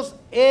Dios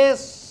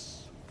es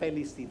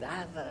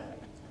felicidad.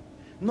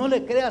 No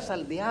le creas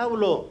al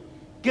diablo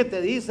que te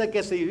dice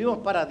que si vivimos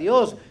para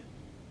Dios,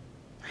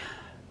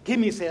 qué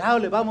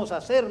miserable vamos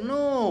a ser.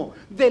 No,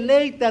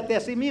 deleítate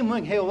a sí mismo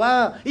en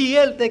Jehová y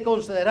Él te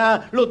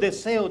concederá los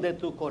deseos de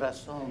tu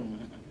corazón.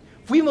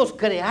 Fuimos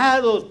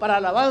creados para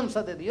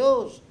alabanza de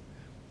Dios.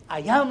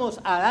 Hallamos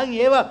a Adán y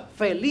Eva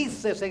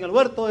felices en el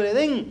huerto del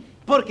Edén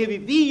porque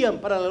vivían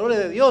para la gloria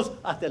de Dios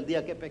hasta el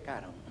día que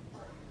pecaron.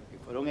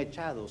 Y fueron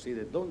echados, y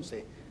desde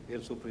entonces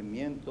el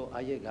sufrimiento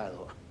ha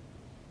llegado.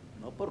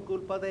 No por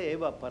culpa de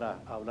Eva, para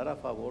hablar a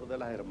favor de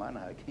las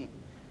hermanas aquí.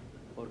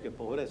 Porque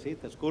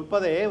pobrecita, es culpa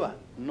de Eva.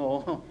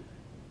 No,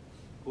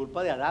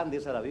 culpa de Adán,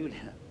 dice la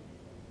Biblia.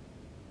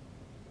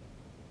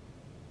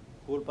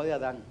 Culpa de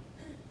Adán.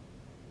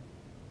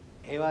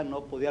 Eva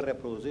no podía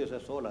reproducirse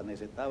sola,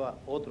 necesitaba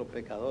otro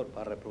pecador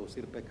para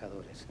reproducir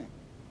pecadores.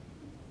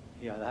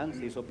 Y Adán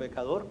se hizo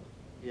pecador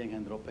y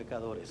engendró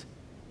pecadores,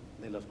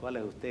 de los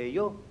cuales usted y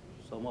yo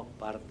somos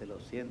parte. Lo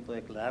siento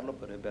declararlo,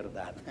 pero es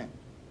verdad.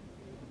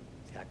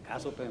 Si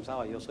acaso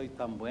pensaba yo soy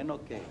tan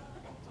bueno que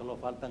solo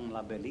faltan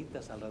las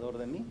velitas alrededor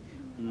de mí.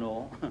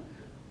 No,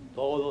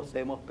 todos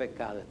hemos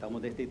pecado,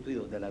 estamos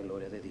destituidos de la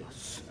gloria de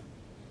Dios.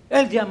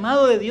 El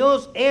llamado de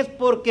Dios es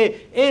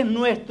porque es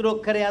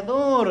nuestro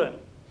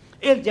creador.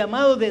 El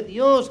llamado de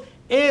Dios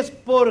es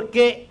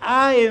porque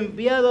ha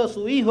enviado a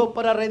su Hijo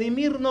para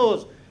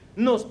redimirnos.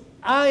 Nos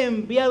ha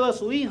enviado a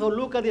su Hijo.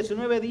 Lucas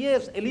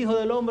 19:10, el Hijo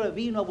del Hombre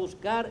vino a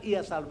buscar y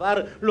a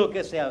salvar lo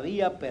que se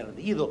había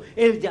perdido.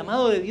 El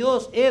llamado de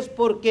Dios es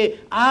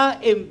porque ha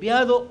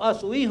enviado a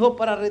su Hijo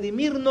para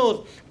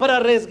redimirnos, para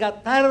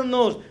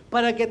resgatarnos,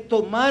 para que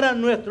tomara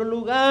nuestro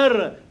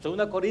lugar.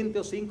 2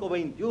 Corintios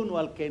 5:21,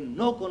 al que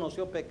no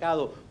conoció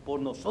pecado, por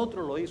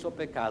nosotros lo hizo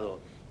pecado,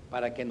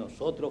 para que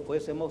nosotros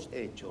fuésemos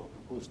hechos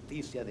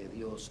justicia de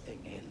Dios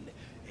en Él.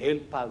 Él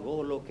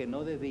pagó lo que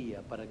no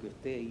debía para que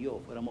usted y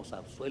yo fuéramos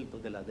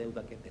absueltos de la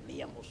deuda que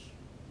teníamos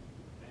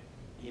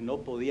y no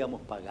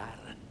podíamos pagar.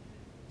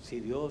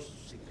 Si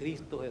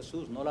Cristo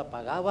Jesús no la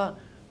pagaba,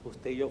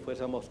 usted y yo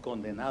fuésemos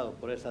condenados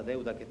por esa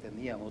deuda que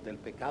teníamos del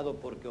pecado,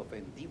 porque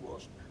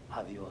ofendimos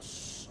a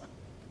Dios.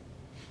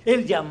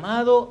 El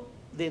llamado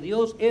de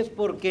Dios es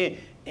porque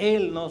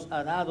Él nos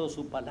ha dado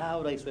su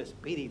palabra y su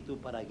espíritu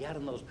para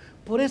guiarnos.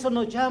 Por eso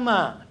nos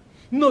llama,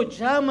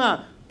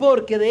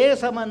 porque de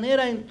esa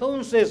manera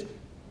entonces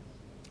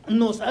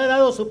nos ha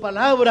dado su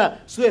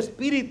palabra, su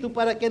espíritu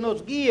para que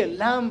nos guíe.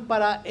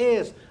 Lámpara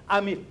es a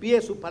mis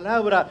pies su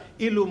palabra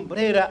y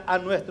lumbrera a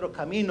nuestro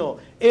camino.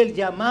 El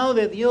llamado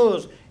de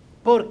Dios,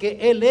 porque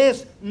Él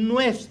es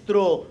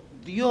nuestro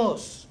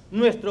Dios,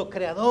 nuestro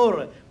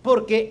creador,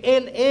 porque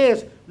Él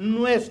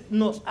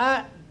nos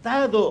ha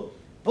dado,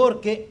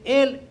 porque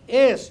Él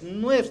es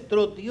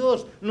nuestro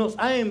Dios, nos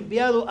ha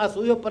enviado a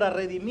su Hijo para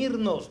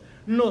redimirnos.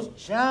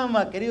 Nos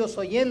llama, queridos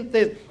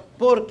oyentes,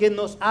 porque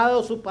nos ha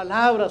dado su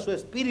palabra, su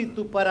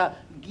espíritu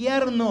para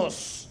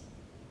guiarnos.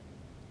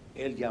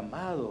 El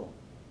llamado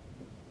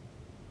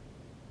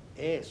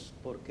es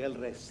porque Él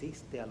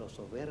resiste a los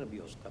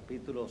soberbios.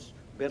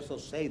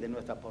 Versos 6 de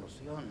nuestra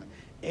porción.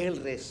 Él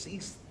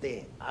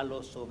resiste a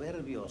los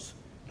soberbios,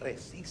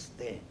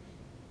 resiste.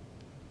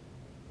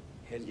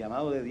 El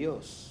llamado de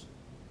Dios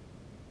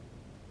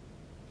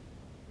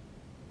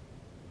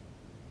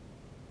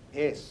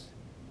es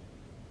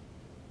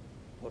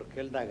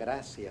porque Él da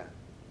gracia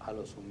a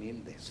los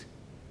humildes.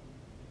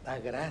 Da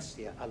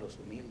gracia a los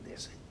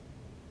humildes.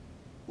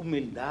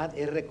 Humildad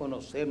es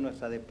reconocer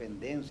nuestra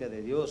dependencia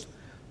de Dios.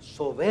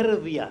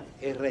 Soberbia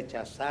es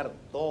rechazar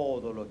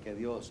todo lo que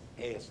Dios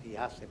es y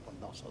hace por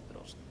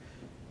nosotros.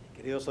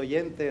 Queridos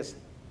oyentes,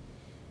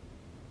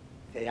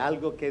 hay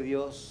algo que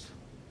Dios,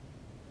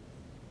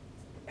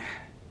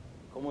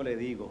 ¿cómo le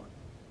digo?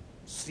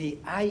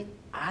 Si hay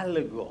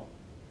algo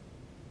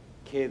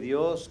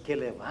que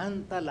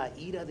levanta la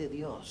ira de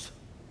Dios,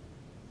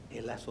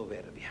 es la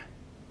soberbia.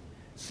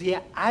 Si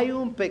hay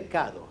un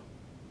pecado,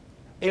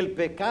 el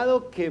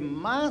pecado que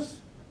más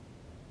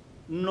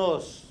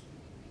nos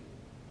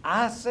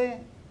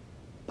hace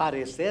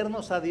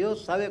parecernos a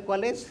Dios, ¿sabe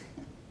cuál es?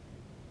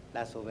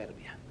 La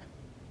soberbia,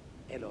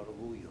 el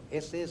orgullo.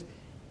 Ese es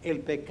el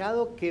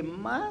pecado que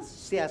más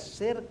se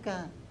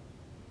acerca.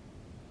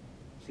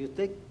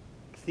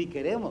 Si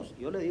queremos,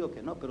 yo le digo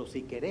que no, pero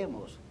si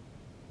queremos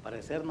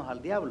parecernos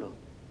al diablo,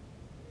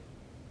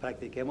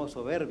 practiquemos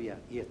soberbia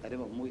y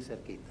estaremos muy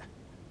cerquita.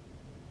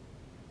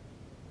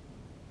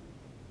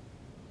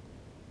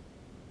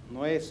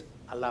 No es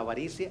la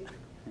avaricia,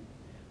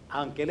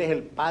 aunque Él es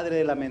el padre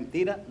de la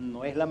mentira,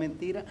 no es la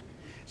mentira.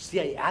 Si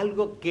hay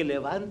algo que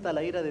levanta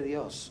la ira de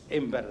Dios,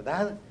 en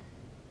verdad,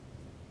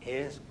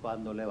 es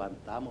cuando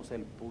levantamos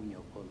el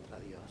puño contra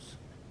Dios.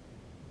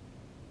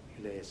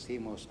 Y le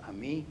decimos, a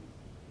mí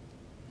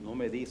no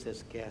me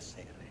dices qué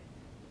hacer.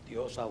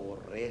 Dios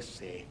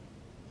aborrece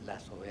la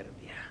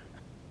soberbia.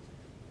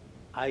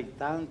 Hay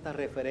tanta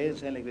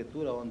referencia en la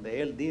Escritura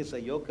donde Él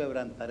dice, yo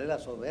quebrantaré la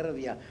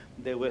soberbia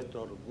de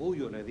vuestro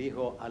orgullo, le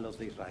dijo a los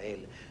de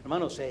Israel.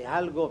 Hermanos, si hay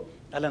algo,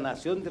 a la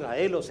nación de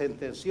Israel lo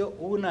sentenció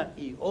una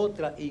y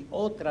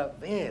otra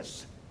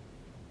vez.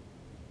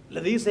 Le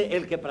dice,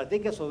 el que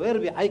practique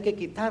soberbia, hay que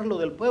quitarlo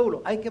del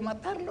pueblo, hay que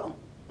matarlo.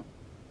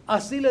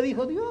 Así le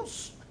dijo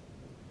Dios.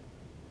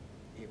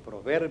 Y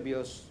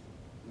Proverbios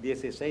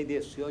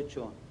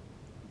 16-18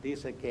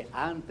 dice que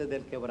antes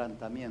del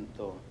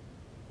quebrantamiento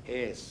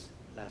es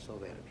la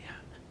soberbia.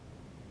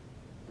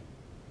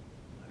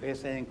 A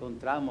veces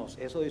encontramos,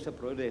 eso dice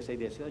Proverbios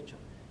 16-18,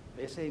 a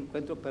veces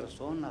encuentro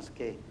personas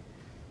que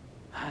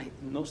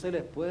no se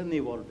les puede ni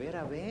volver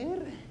a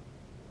ver.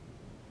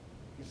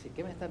 Dice,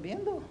 ¿qué me estás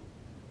viendo?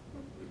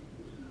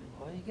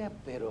 Oiga,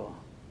 pero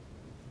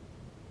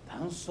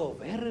tan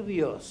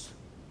soberbios.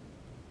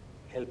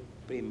 El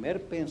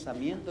primer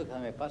pensamiento que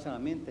me pasa en la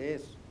mente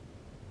es,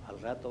 al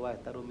rato va a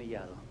estar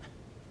humillado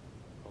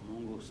como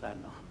un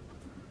gusano,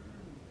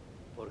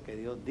 porque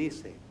Dios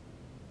dice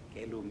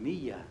que Él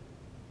humilla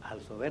al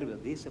soberbio.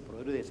 Dice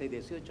Proverbios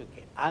 16-18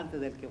 que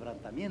antes del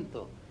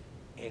quebrantamiento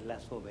es la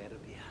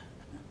soberbia.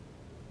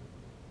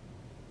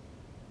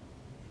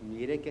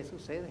 Mire qué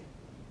sucede.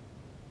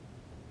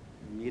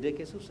 Mire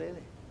qué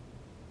sucede.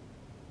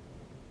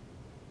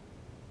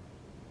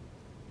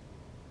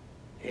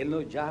 Él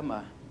nos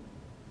llama,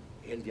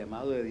 el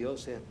llamado de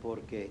Dios es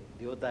porque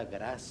Dios da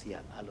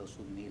gracia a los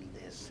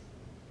humildes.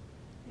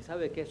 ¿Y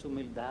sabe qué es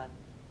humildad?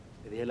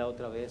 Le dije la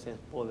otra vez, es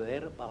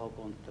poder bajo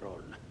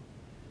control.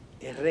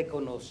 Es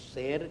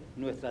reconocer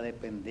nuestra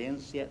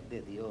dependencia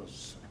de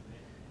Dios.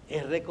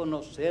 Es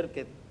reconocer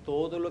que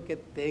todo lo que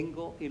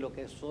tengo y lo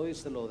que soy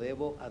se lo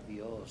debo a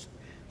Dios.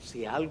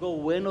 Si algo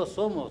bueno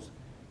somos,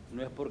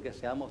 no es porque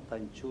seamos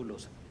tan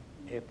chulos,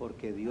 es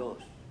porque Dios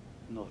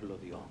nos lo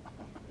dio.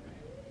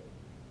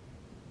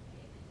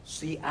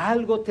 Si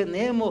algo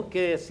tenemos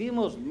que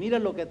decimos, mira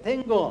lo que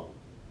tengo,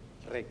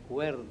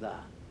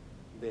 recuerda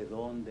de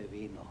dónde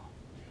vino.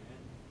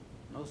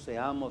 No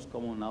seamos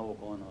como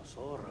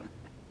Nabucodonosor.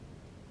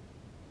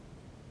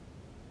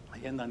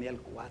 Allá en Daniel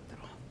 4,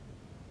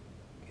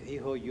 que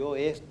dijo, yo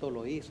esto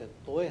lo hice,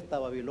 toda esta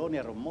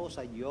Babilonia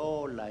hermosa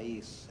yo la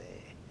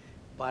hice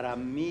para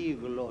mi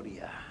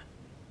gloria.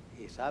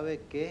 ¿Y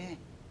sabe qué?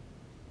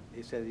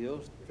 Dice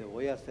Dios, te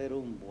voy a hacer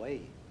un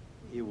buey.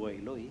 Y buey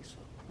lo hizo.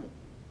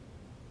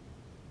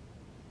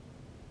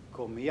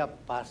 Comía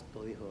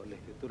pasto, dijo la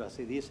Escritura,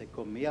 así dice,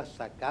 comía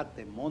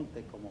zacate,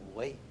 monte como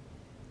buey.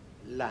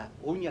 Las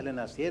uñas le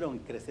nacieron y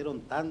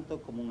crecieron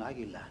tanto como un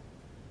águila.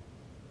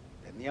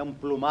 Tenía un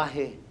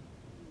plumaje,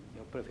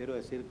 yo prefiero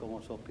decir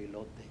como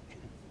sopilote.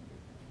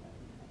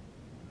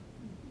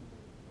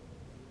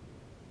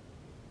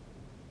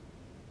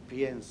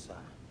 Piensa,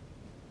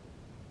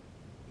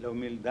 la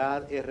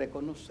humildad es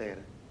reconocer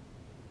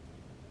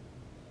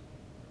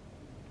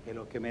que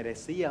lo que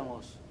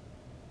merecíamos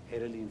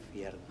era el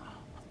infierno.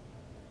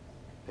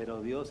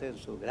 Pero Dios en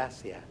su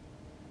gracia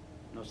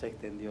nos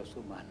extendió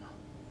su mano.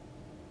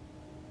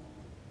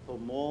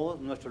 Tomó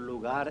nuestro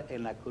lugar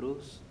en la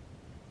cruz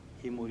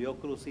y murió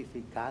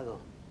crucificado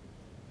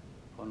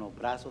con los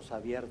brazos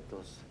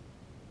abiertos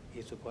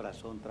y su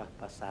corazón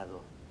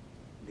traspasado,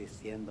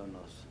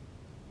 diciéndonos,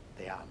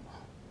 te amo.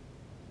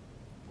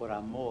 Por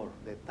amor,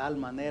 de tal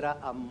manera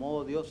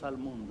amó Dios al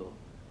mundo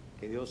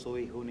que dio su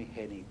Hijo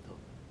unigénito,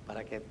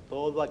 para que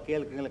todo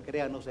aquel que en él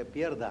crea no se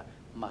pierda,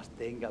 mas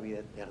tenga vida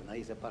eterna.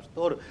 Dice,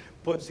 pastor,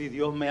 pues si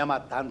Dios me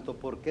ama tanto,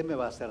 ¿por qué me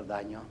va a hacer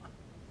daño?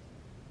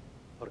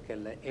 Porque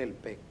el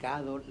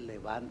pecado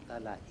levanta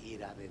la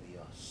ira de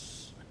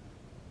Dios.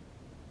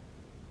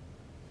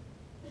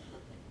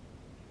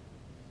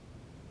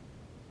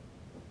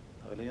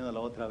 Estaba leyendo la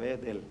otra vez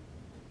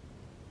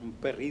un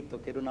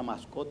perrito que era una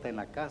mascota en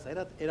la casa,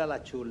 era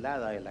la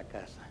chulada de la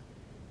casa.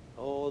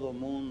 Todo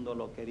mundo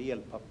lo quería,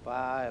 el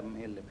papá,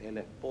 el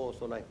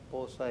esposo, la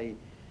esposa, y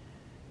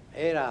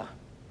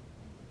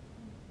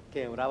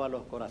quebraba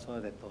los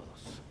corazones de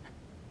todos.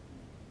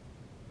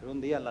 Pero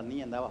un día la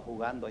niña andaba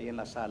jugando ahí en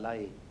la sala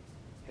y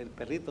el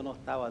perrito no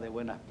estaba de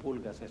buenas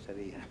pulgas ese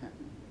día.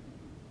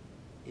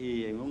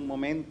 Y en un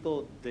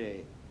momento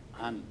de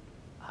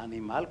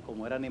animal,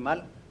 como era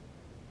animal,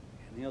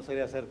 el niño se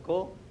le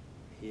acercó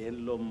y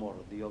él lo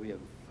mordió bien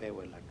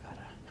feo en la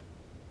cara.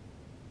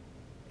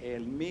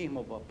 El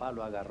mismo papá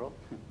lo agarró,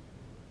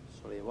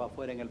 se lo llevó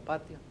afuera en el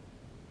patio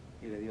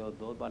y le dio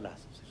 2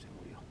 balazos y se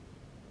murió.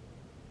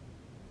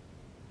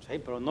 Sí,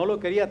 pero no lo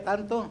quería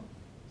tanto,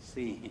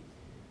 sí,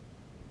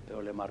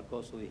 pero le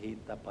marcó su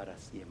hijita para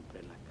siempre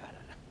en la cara.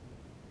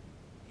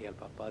 Y el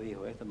papá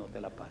dijo, esta no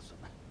te la paso.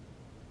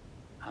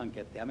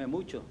 Aunque te ame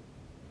mucho,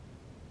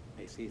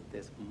 me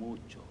hiciste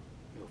mucho,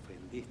 me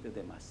ofendiste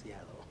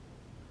demasiado.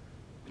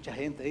 Mucha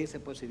gente dice,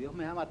 pues si Dios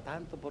me ama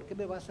tanto, ¿por qué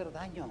me va a hacer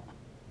daño?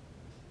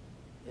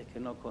 Es que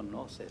no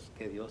conoces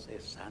que Dios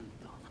es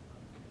santo.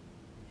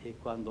 Y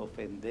cuando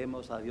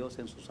ofendemos a Dios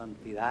en su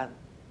santidad,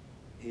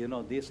 y Dios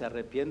nos dice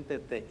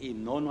arrepiéntete y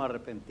no nos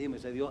arrepentimos,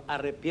 dice Dios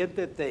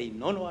arrepiéntete y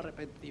no nos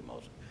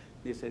arrepentimos,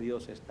 dice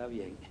Dios está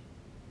bien,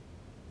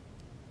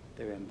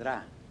 te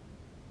vendrá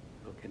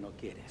lo que no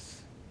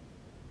quieres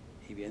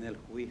y viene el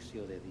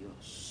juicio de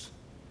Dios.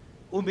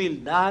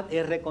 Humildad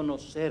es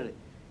reconocer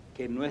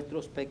que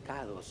nuestros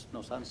pecados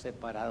nos han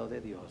separado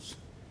de Dios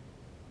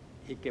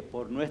y que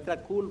por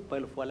nuestra culpa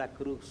Él fue a la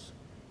cruz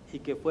y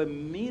que fue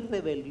mi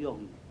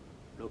rebelión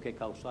lo que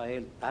causó a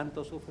Él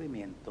tanto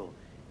sufrimiento.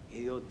 Y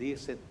Dios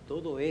dice,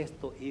 todo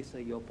esto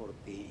hice yo por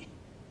ti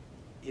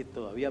y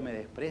todavía me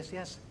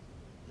desprecias.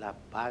 La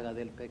paga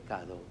del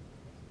pecado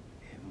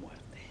es muerte.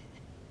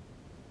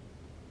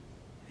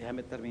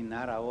 Déjame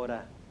terminar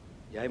ahora.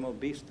 Ya hemos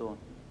visto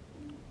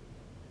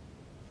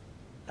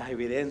las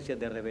evidencias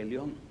de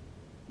rebelión.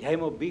 Ya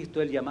hemos visto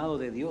el llamado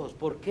de Dios.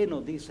 ¿Por qué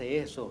nos dice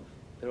eso?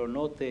 Pero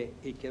note,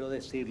 y quiero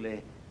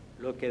decirle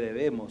lo que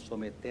debemos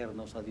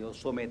someternos a Dios.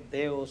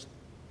 Someteos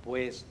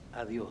pues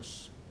a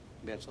Dios.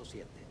 Verso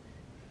 7.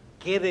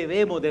 ¿Qué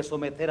debemos de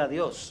someter a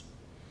Dios?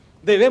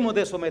 Debemos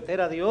de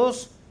someter a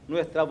Dios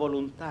nuestra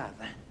voluntad.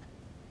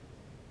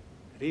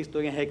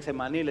 Cristo en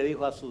Getsemaní le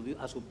dijo a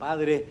su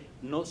Padre,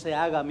 no se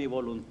haga mi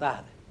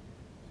voluntad,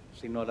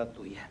 sino la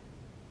tuya.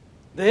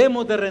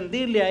 Debemos de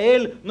rendirle a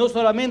Él no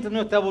solamente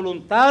nuestra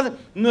voluntad,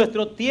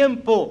 nuestro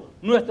tiempo,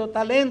 nuestro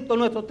talento,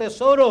 nuestro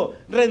tesoro,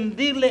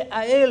 rendirle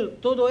a Él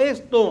todo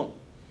esto,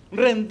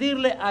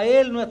 rendirle a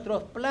Él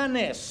nuestros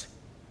planes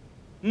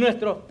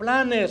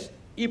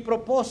y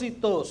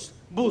propósitos.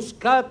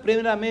 Buscar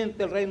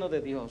primeramente el reino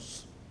de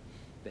Dios.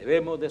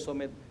 Debemos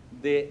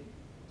de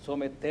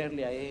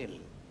someterle a Él.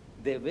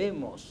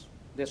 Debemos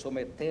de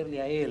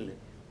someterle a Él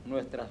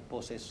nuestras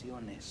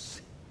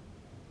posesiones.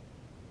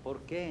 ¿Por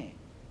qué?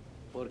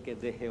 Porque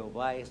de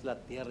Jehová es la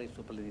tierra y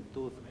su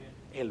plenitud,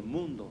 el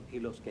mundo y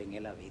los que en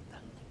él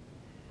habitan.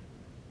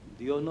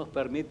 Dios nos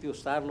permite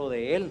usarlo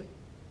de Él,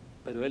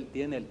 pero Él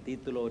tiene el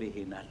título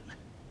original.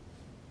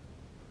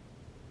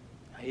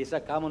 Ahí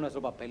sacamos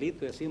nuestro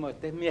papelito y decimos,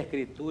 esta es mi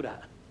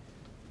escritura,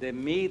 de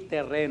mi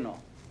terreno.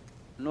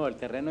 No, el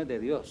terreno es de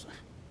Dios.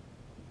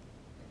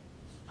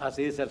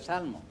 Así dice el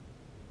Salmo.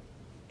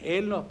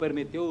 Él nos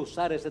permitió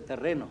usar ese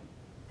terreno,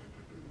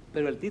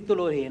 pero el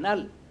título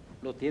original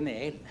lo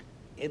tiene Él,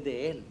 es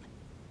de Él.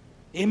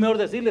 Y es mejor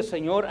decirle,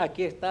 Señor,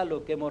 aquí está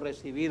lo que hemos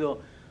recibido,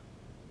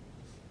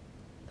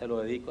 te lo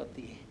dedico a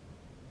ti.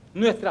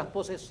 Nuestras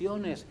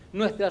posesiones,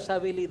 nuestras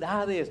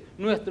habilidades,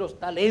 nuestros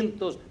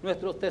talentos,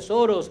 nuestros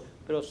tesoros,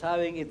 pero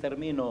saben, y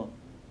termino,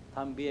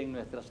 también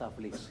nuestras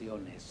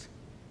aflicciones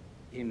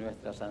y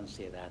nuestras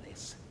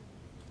ansiedades.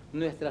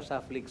 Nuestras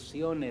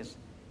aflicciones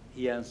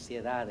y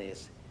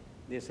ansiedades,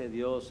 dice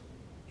Dios,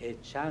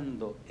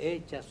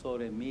 echa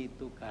sobre mí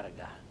tu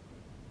carga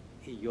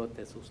y yo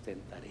te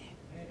sustentaré.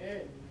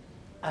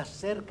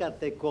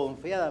 Acércate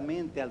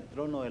confiadamente al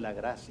trono de la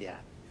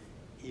gracia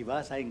y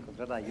vas a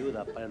encontrar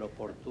ayuda para el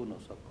oportuno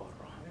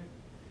socorro.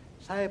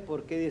 ¿Sabe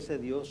por qué dice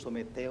Dios,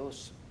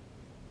 someteos?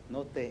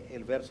 Note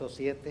el verso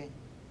 7.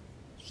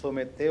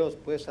 Someteos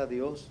pues a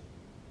Dios,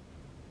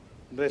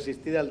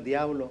 resistid al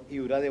diablo y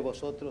huirá de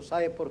vosotros.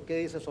 ¿Sabe por qué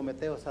dice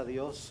someteos a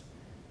Dios?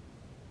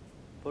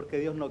 Porque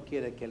Dios no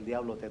quiere que el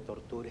diablo te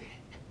torture.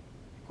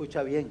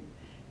 Escucha bien,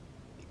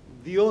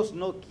 Dios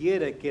no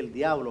quiere que el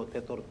diablo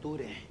te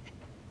torture.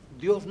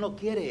 Dios no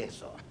quiere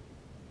eso.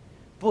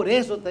 Por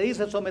eso te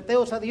dice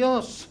someteos a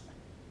Dios.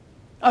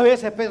 A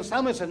veces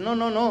pensamos,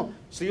 no,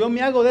 si yo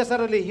me hago de esa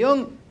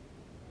religión,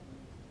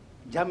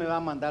 ya me va a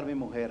mandar mi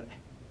mujer.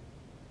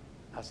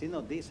 Así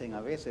nos dicen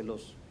a veces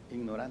los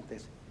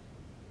ignorantes,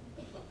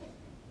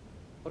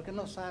 porque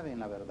no saben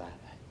la verdad,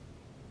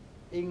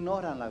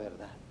 ignoran la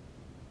verdad.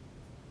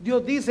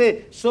 Dios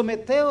dice,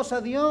 someteos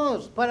a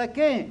Dios. ¿Para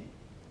qué?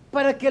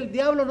 Para que el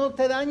diablo no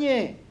te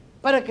dañe,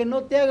 para que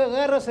no te haga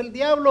garras el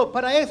diablo.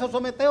 Para eso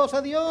someteos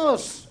a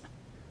Dios.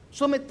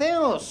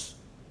 Someteos.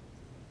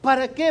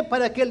 ¿Para qué?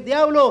 Para que el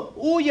diablo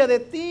huya de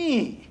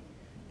ti.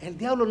 El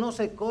diablo no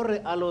se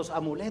corre a los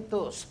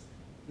amuletos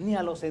ni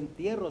a los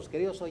entierros,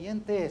 queridos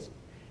oyentes.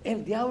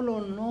 El diablo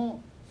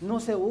no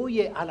se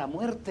huye a la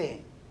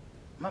muerte,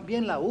 más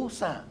bien la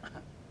usa.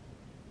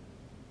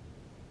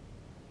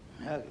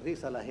 Me da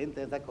risa, la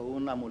gente está con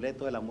un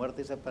amuleto de la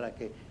muerte, dice para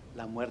que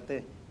la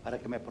muerte, para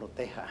que me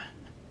proteja.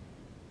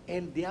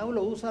 El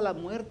diablo usa la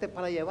muerte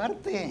para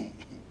llevarte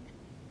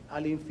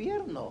al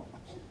infierno.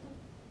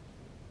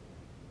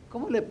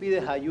 ¿Cómo le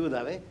pides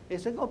ayuda? ¿Ve?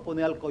 Ese es como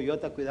poner al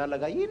coyote a cuidar las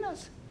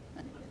gallinas.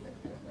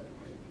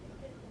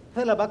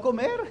 Se las va a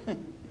comer.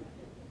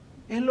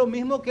 Es lo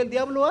mismo que el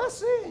diablo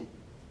hace.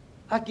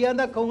 Aquí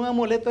anda con un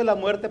amuleto de la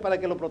muerte para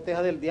que lo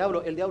proteja del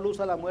diablo. El diablo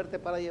usa la muerte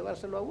para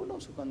llevárselo a uno,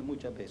 cuando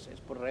muchas veces,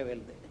 por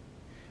rebelde.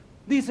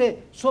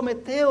 Dice,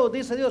 someteos,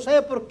 dice Dios.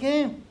 ¿Sabe por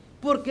qué?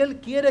 Porque Él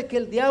quiere que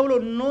el diablo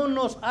no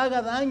nos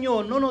haga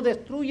daño, no nos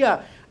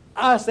destruya.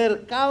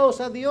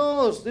 Acercaos a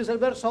Dios, dice el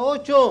verso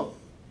 8,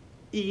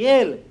 y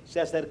Él se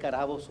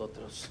acercará a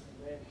vosotros.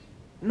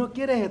 ¿No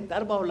quieres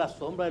estar bajo la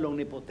sombra del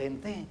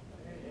Omnipotente?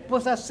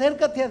 Pues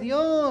acércate a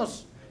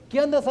Dios. ¿Qué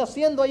andas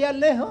haciendo allá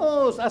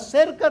lejos?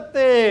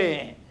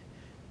 Acércate.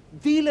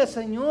 Dile,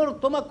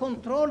 Señor, toma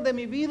control de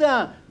mi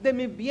vida, de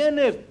mis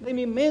bienes, de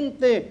mi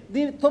mente.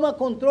 Toma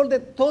control de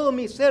todo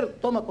mi ser.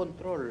 Toma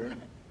control.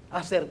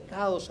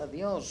 Acercaos a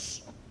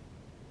Dios.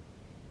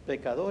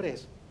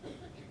 Pecadores,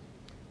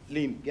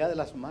 limpiad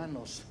las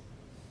manos.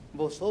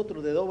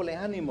 Vosotros de doble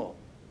ánimo.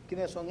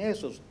 ¿Quiénes son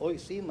esos? Hoy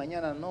sí,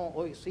 mañana no,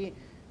 hoy sí.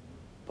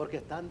 Porque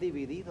están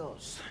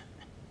divididos.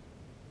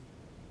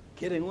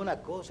 Quieren una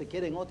cosa y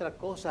quieren otra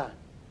cosa.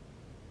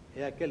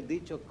 Es aquel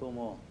dicho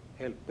como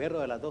el perro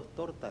de las dos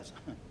tortas.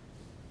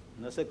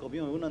 No se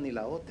comió una ni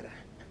la otra.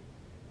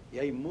 Y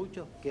hay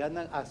muchos que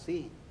andan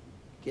así.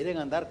 Quieren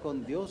andar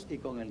con Dios y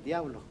con el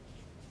diablo.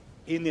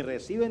 Y ni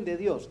reciben de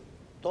Dios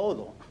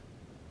todo,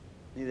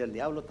 ni del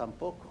diablo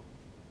tampoco.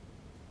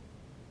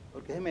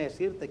 Porque déjeme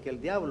decirte que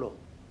el diablo,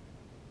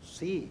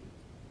 sí,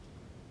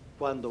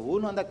 cuando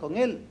uno anda con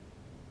él,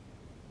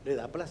 le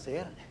da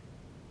placer,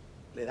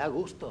 le da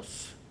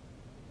gustos.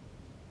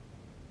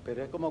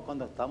 Pero es como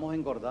cuando estamos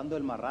engordando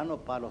el marrano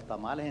para los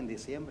tamales en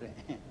diciembre.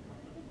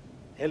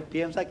 Él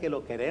piensa que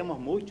lo queremos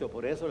mucho,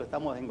 por eso lo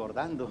estamos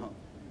engordando.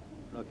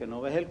 Lo que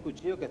no ve es el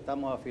cuchillo que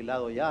estamos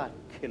afilados ya,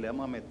 que le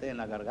vamos a meter en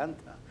la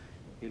garganta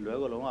y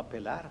luego lo vamos a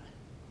pelar.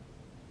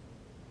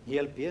 Y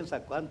él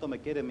piensa, ¿cuánto me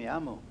quiere mi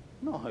amo?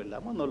 No, el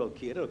amo no lo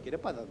quiere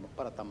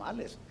para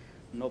tamales,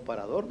 no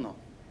para adorno.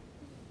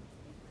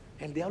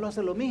 El diablo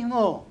hace lo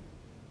mismo.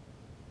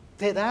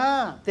 Te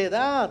da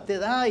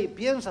y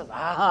piensas,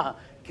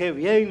 qué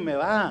bien me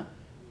va,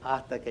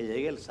 hasta que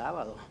llegue el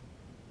sábado,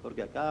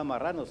 porque a cada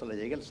marrano se le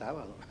llega el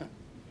sábado.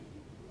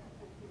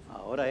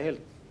 Ahora él,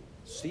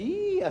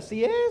 sí,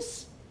 así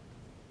es.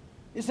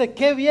 Dice,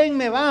 qué bien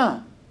me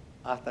va,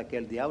 hasta que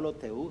el diablo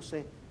te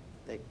use,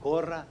 te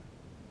corra,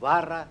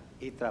 barra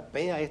y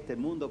trapea este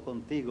mundo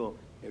contigo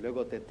y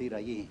luego te tira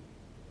allí,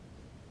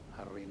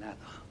 arruinado.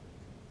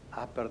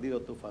 Has perdido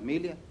tu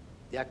familia,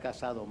 te has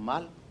casado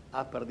mal,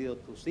 has perdido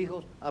tus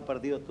hijos, has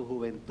perdido tu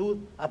juventud,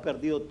 has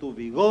perdido tu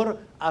vigor,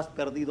 has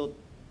perdido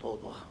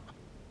todo.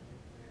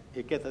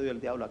 ¿Y qué te dio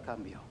el diablo a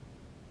cambio?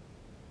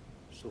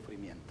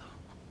 Sufrimiento.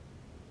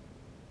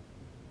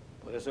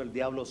 Por eso el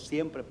diablo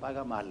siempre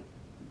paga mal,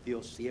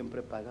 Dios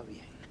siempre paga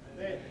bien.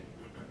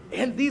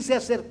 Él dice,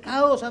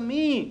 acercaos a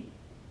mí,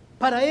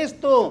 para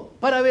esto,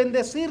 para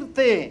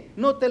bendecirte.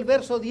 Note el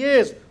verso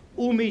 10,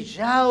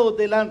 humillaos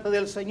delante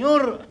del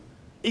Señor.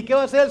 ¿Y qué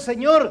va a hacer el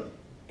Señor?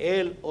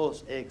 Él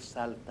os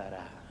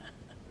exaltará.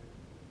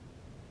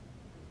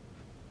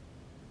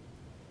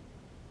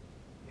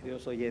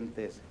 Queridos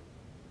oyentes,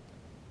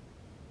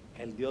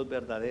 el Dios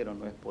verdadero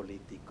no es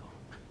político.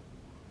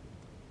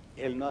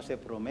 Él no hace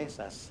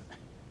promesas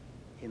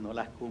y no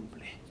las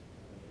cumple.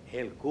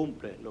 Él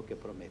cumple lo que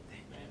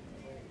promete.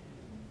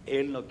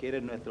 Él no quiere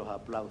nuestros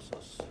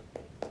aplausos.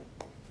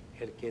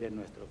 Él quiere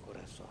nuestro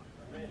corazón.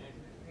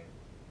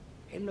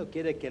 Él no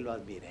quiere que lo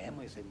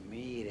admiremos y se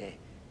mire.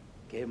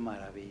 Qué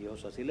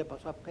maravilloso. Así le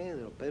pasó a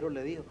Pedro. Pedro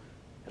le dijo,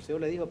 el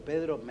Señor le dijo,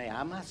 Pedro, ¿me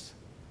amas?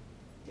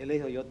 Y él le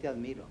dijo, yo te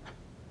admiro.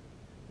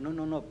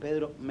 No,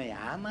 Pedro, ¿me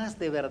amas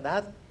de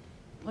verdad?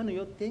 Bueno,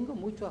 yo tengo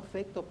mucho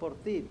afecto por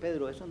ti,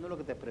 Pedro, eso no es lo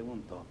que te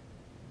pregunto.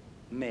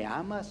 ¿Me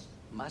amas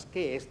más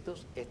que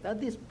estos? ¿Estás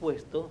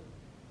dispuesto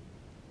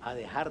a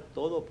dejar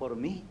todo por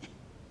mí?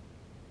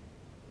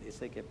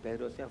 Dice que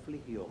Pedro se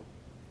afligió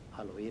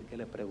al oír que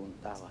le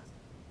preguntaba.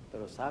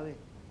 Pero ¿sabe?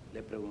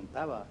 Le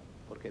preguntaba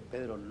porque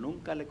Pedro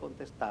nunca le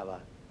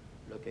contestaba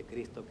lo que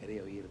Cristo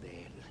quería oír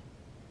de él.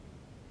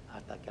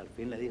 Hasta que al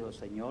fin le dijo,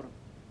 Señor,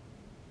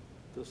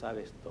 tú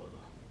sabes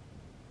todo.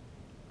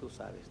 Tú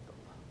sabes todo.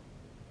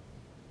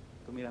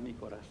 Tú mira mi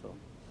corazón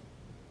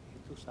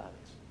y tú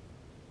sabes.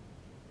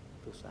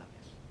 Tú sabes.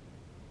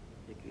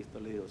 Y Cristo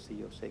le dijo, sí,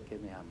 yo sé que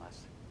me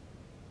amas.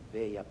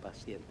 Ve y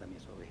apacienta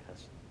mis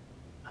ovejas.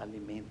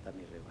 Alimenta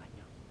mi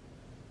rebaño.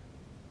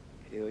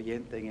 Querido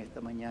oyente, en esta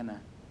mañana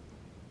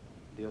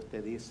Dios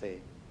te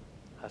dice,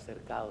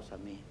 acercaos a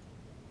mí.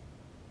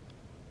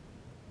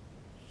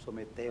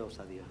 Someteos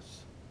a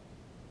Dios.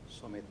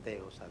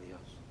 Someteos a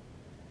Dios.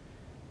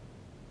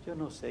 Yo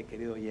no sé,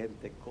 querido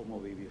oyente, cómo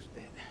vive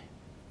usted.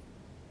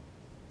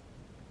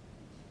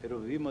 Pero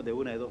vivimos de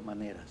una de dos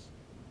maneras.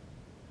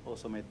 O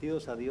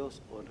sometidos a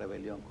Dios o en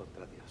rebelión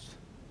contra Dios.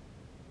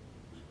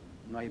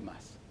 No hay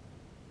más.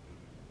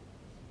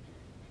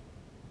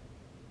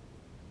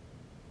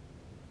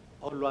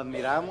 O lo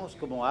admiramos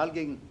como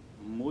alguien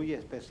muy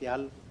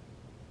especial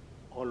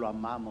o lo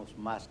amamos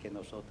más que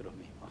nosotros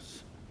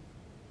mismos.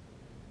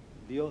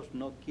 Dios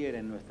no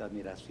quiere nuestra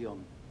admiración,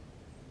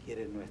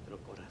 quiere nuestro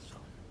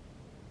corazón.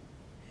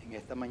 En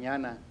esta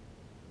mañana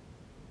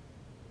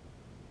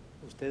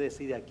usted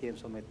decide a quién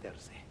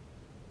someterse.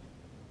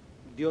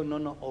 Dios no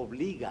nos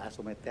obliga a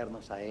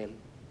someternos a Él,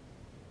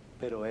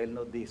 pero Él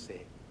nos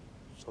dice,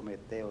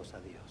 someteos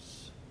a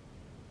Dios.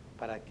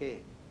 ¿Para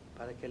qué?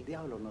 Para que el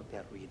diablo no te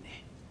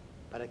arruine,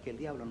 para que el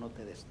diablo no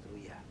te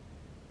destruya,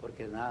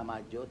 porque nada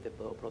más yo te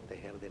puedo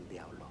proteger del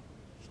diablo.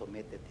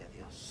 Sométete a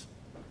Dios.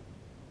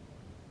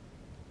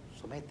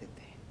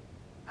 Sométete,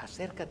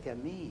 acércate a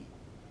mí.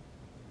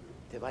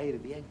 Te va a ir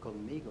bien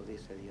conmigo,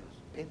 dice Dios.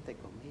 Vente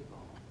conmigo.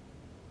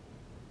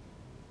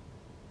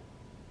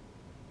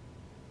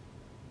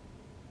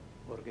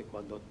 Porque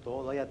cuando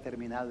todo haya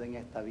terminado en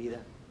esta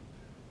vida,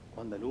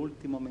 cuando el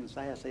último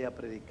mensaje se haya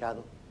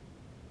predicado,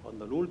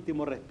 cuando el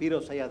último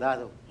respiro se haya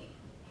dado,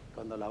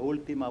 cuando la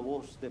última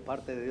voz de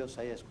parte de Dios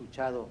se haya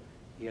escuchado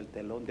y el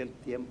telón del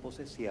tiempo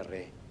se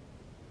cierre,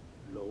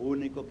 lo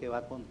único que va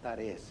a contar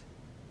es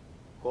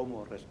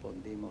cómo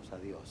respondimos a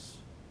Dios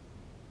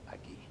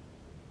aquí.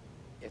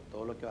 Es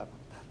todo lo que va a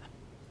contar.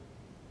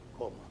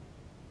 ¿Cómo?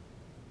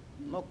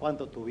 No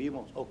cuánto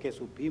tuvimos, o qué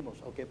supimos,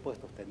 o qué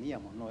puestos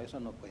teníamos. No, eso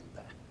no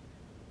cuenta.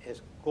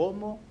 Es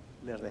cómo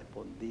le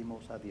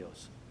respondimos a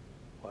Dios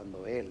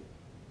cuando Él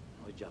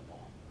nos llamó.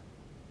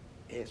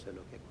 Eso es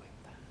lo que cuenta.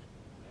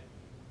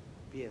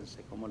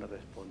 Piense cómo le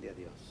responde a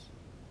Dios.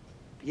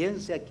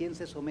 Piense a quién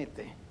se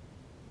somete.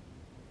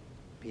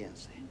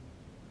 Piense.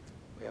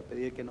 Voy a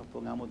pedir que nos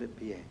pongamos de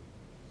pie.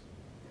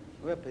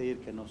 Voy a pedir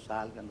que no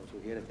salgan, los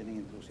sugieres tienen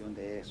instrucción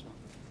de eso.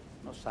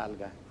 No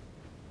salgan.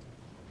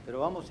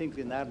 Pero vamos a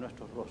inclinar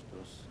nuestros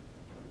rostros.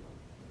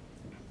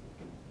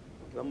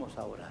 Y vamos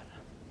a orar.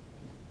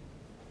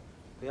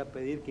 Voy a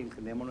pedir que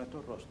inclinemos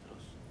nuestros rostros.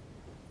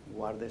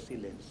 Guarde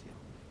silencio.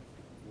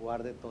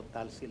 Guarde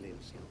total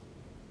silencio.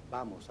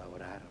 Vamos a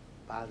orar.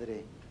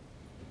 Padre,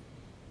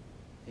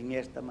 en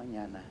esta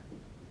mañana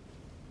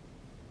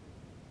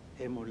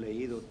hemos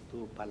leído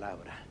tu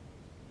palabra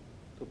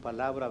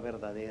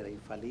verdadera,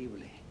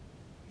 infalible,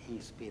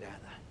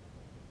 inspirada.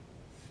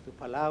 Tu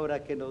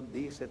palabra que nos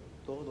dice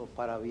todo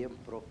para bien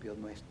propio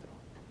nuestro,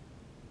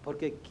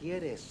 porque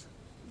quieres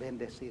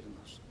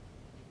bendecirnos.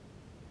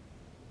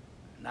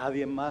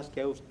 Nadie más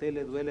que a usted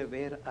le duele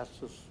ver a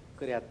sus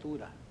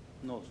criaturas.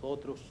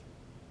 Nosotros,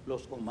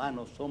 los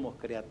humanos, somos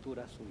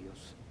criaturas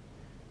suyas,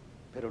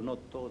 pero no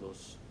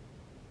todos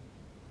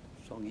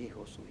son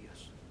hijos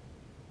suyos.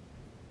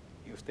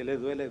 Y a usted le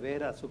duele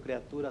ver a su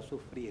criatura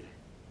sufrir.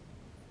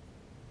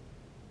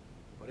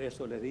 Por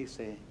eso le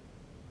dice,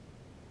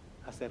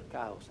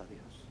 acercaos a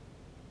Dios.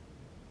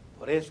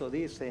 Por eso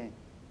dice,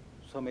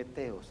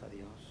 someteos a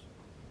Dios.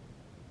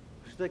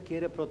 Usted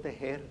quiere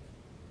proteger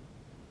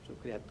su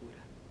criatura.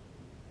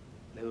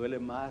 Le duele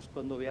más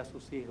cuando ve a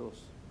sus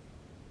hijos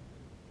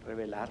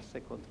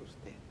rebelarse contra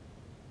usted,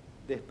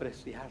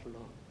 despreciarlo,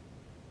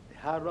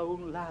 dejarlo a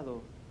un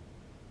lado,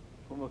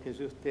 como que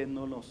si usted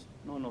no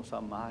nos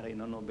amara y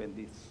no nos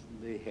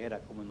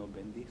bendijera como nos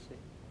bendice.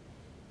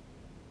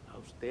 A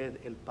usted,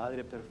 el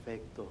Padre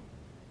perfecto,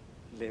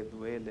 le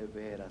duele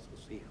ver a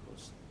sus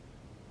hijos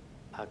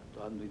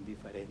actuando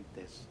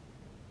indiferentes,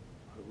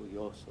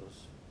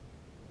 orgullosos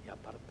y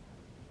apartados.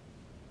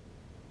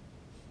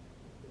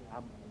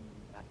 Ama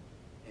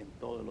en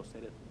todos los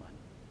seres humanos.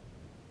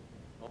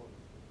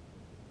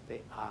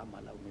 Usted ama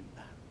la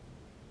humildad.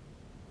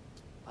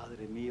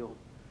 Padre mío,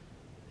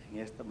 en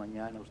esta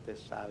mañana usted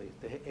sabe,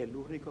 usted es el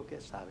único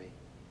que sabe,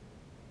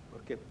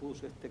 porque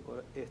puso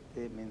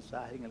este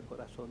mensaje en el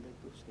corazón de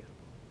tu siervo.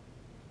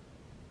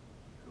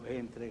 Lo he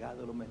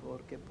entregado lo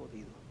mejor que he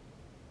podido,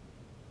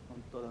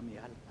 con toda mi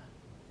alma.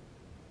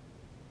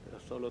 Pero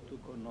solo tú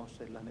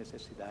conoces las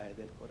necesidades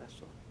del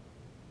corazón.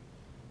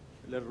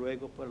 Le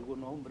ruego por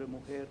algún hombre,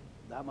 mujer,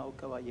 dama o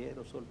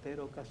caballero,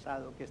 soltero o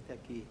casado que esté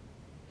aquí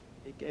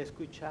y que ha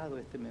escuchado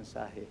este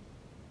mensaje,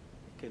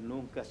 que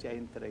nunca se ha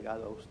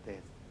entregado a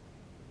usted,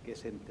 que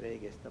se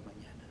entregue esta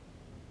mañana,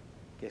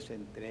 que se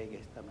entregue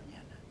esta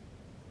mañana,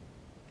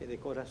 que de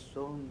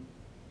corazón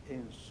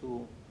en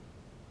su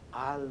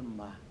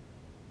alma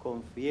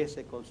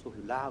confiese con sus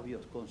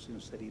labios, con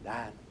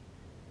sinceridad,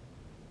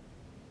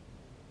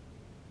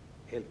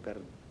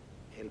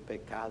 el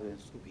pecado en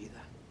su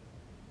vida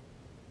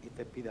y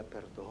te pida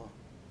perdón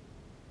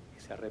y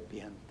se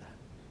arrepienta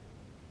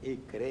y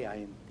crea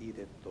en ti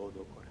de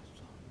todo corazón.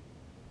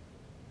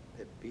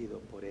 Te pido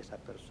por esa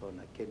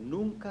persona que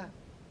nunca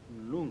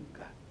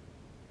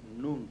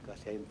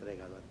se ha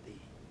entregado a ti,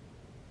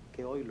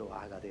 que hoy lo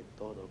haga de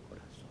todo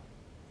corazón,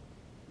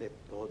 de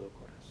todo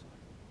corazón.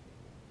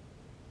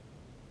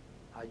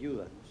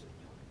 Ayúdanos, Señor.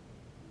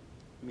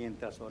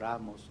 Mientras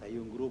oramos, hay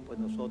un grupo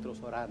de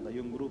nosotros orando, hay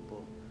un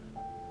grupo.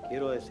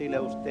 Quiero decirle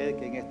a usted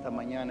que en esta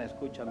mañana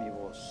escucha mi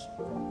voz.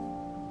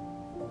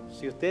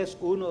 Si usted es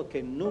uno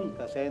que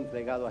nunca se ha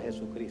entregado a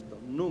Jesucristo,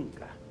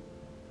 nunca,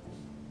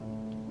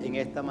 en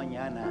esta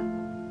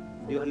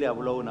mañana Dios le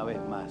habló una vez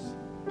más.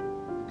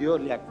 Dios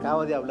le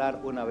acaba de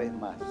hablar una vez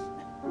más.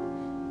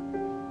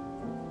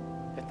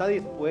 Está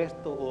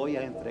dispuesto hoy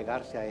a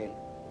entregarse a Él.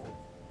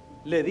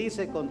 Le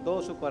dice con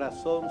todo su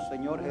corazón,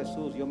 Señor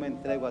Jesús, yo me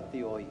entrego a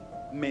ti hoy.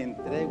 Me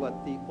entrego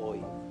a ti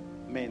hoy.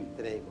 Me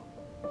entrego.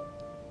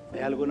 ¿Hay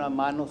alguna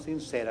mano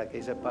sincera que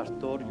dice,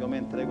 pastor, yo me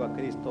entrego a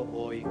Cristo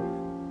hoy?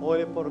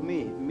 Ore por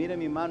mí. Mire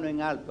mi mano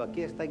en alto.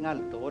 Aquí está en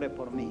alto. Ore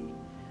por mí.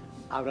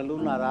 Háblale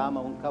una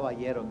dama, un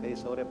caballero que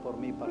dice, ore por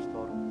mí,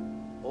 pastor.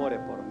 Ore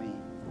por mí.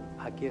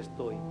 Aquí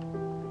estoy.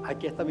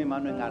 Aquí está mi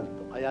mano en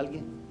alto. ¿Hay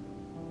alguien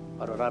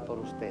para orar por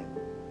usted?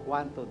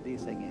 ¿Cuántos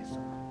dicen eso?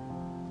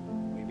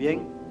 Muy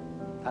bien.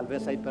 Tal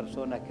vez hay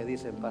personas que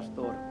dicen,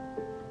 pastor,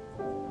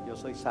 yo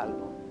soy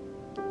salvo.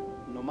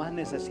 nomás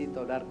necesito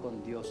hablar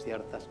con Dios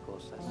ciertas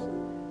cosas.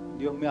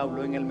 Dios me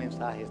habló en el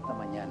mensaje esta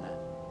mañana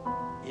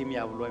y me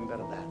habló en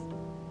verdad.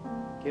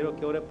 Quiero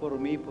que ore por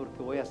mí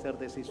porque voy a hacer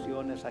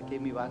decisiones aquí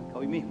en mi banca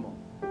hoy mismo.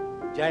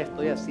 Ya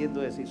estoy haciendo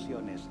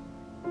decisiones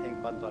en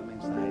cuanto al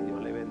mensaje. Dios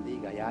le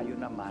bendiga. Allá hay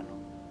una mano.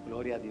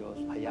 Gloria a Dios.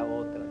 Allá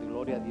otra.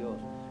 Gloria a Dios.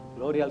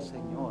 Gloria al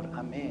Señor.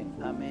 Amén,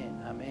 amén,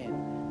 amén,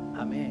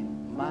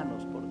 amén.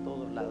 Manos por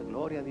todos lados.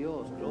 Gloria a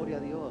Dios, gloria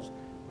a Dios.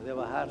 Puede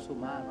bajar su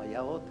mano.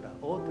 Allá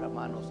otra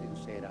mano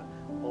sincera.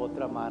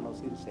 Otra mano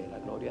sincera.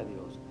 Gloria a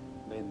Dios.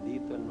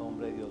 Bendito el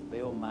nombre de Dios.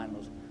 Veo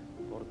manos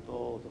por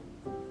todo.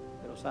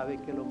 Pero ¿sabe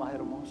qué es lo más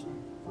hermoso?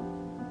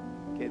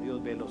 Que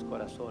Dios ve los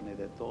corazones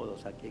de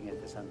todos aquí en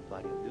este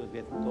santuario. Dios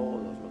ve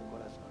todos los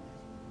corazones.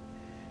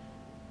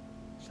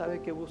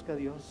 ¿Sabe qué busca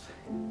Dios?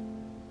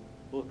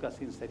 Busca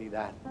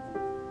sinceridad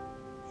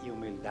y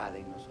humildad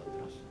en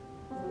nosotros.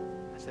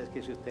 Así es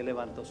que si usted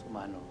levantó su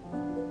mano,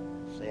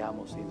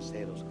 seamos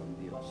sinceros con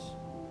Dios,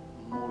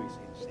 muy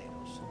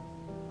sinceros.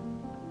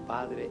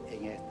 Padre,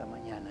 en esta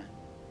mañana,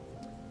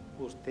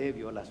 usted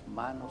vio las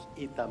manos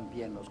y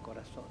también los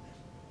corazones.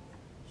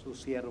 Su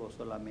siervo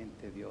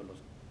solamente vio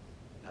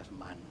las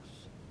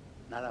manos,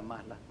 nada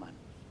más las manos.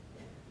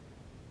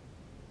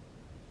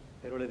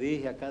 Pero le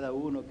dije a cada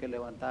uno que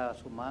levantaba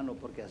su mano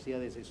porque hacía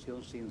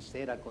decisión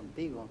sincera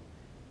contigo,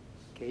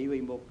 que iba a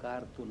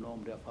invocar tu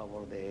nombre a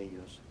favor de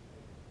ellos.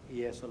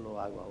 Y eso lo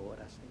hago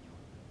ahora, Señor.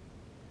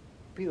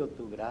 Pido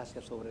tu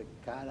gracia sobre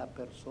cada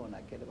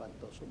persona que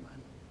levantó su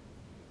mano.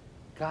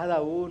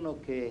 Cada uno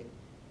que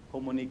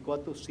comunicó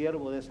a tu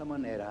siervo de esa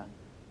manera,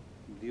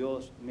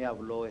 Dios me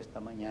habló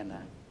esta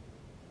mañana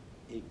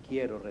y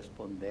quiero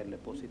responderle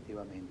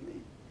positivamente.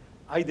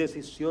 Hay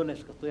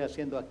decisiones que estoy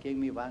haciendo aquí en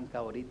mi banca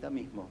ahorita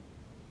mismo.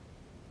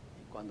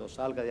 Y cuando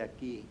salga de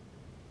aquí,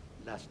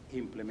 las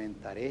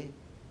implementaré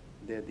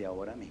desde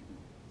ahora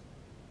mismo.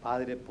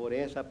 Padre, por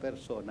esa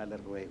persona le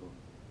ruego,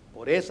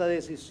 por esa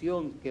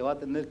decisión que va a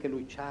tener que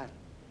luchar,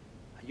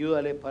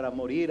 ayúdale para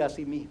morir a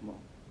sí mismo,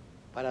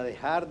 para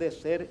dejar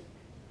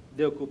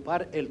de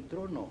ocupar el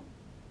trono,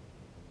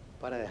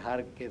 para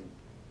dejar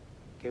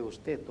que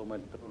usted tome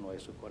el trono de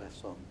su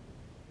corazón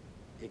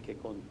y que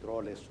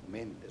controle su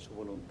mente, su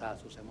voluntad,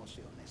 sus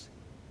emociones.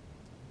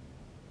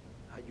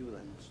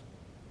 Ayúdanos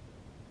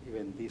y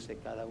bendice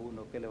cada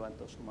uno que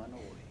levantó su mano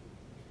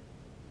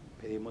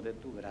hoy. Pedimos de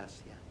tu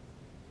gracia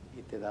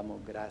y te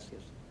damos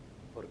gracias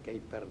porque hay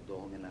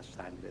perdón en la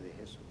sangre de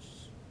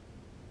Jesús.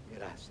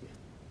 Gracias.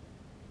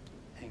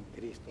 En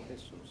Cristo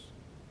Jesús.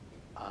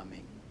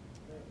 Amén.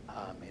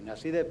 Amén.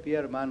 Así de pie,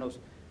 hermanos,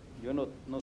 yo no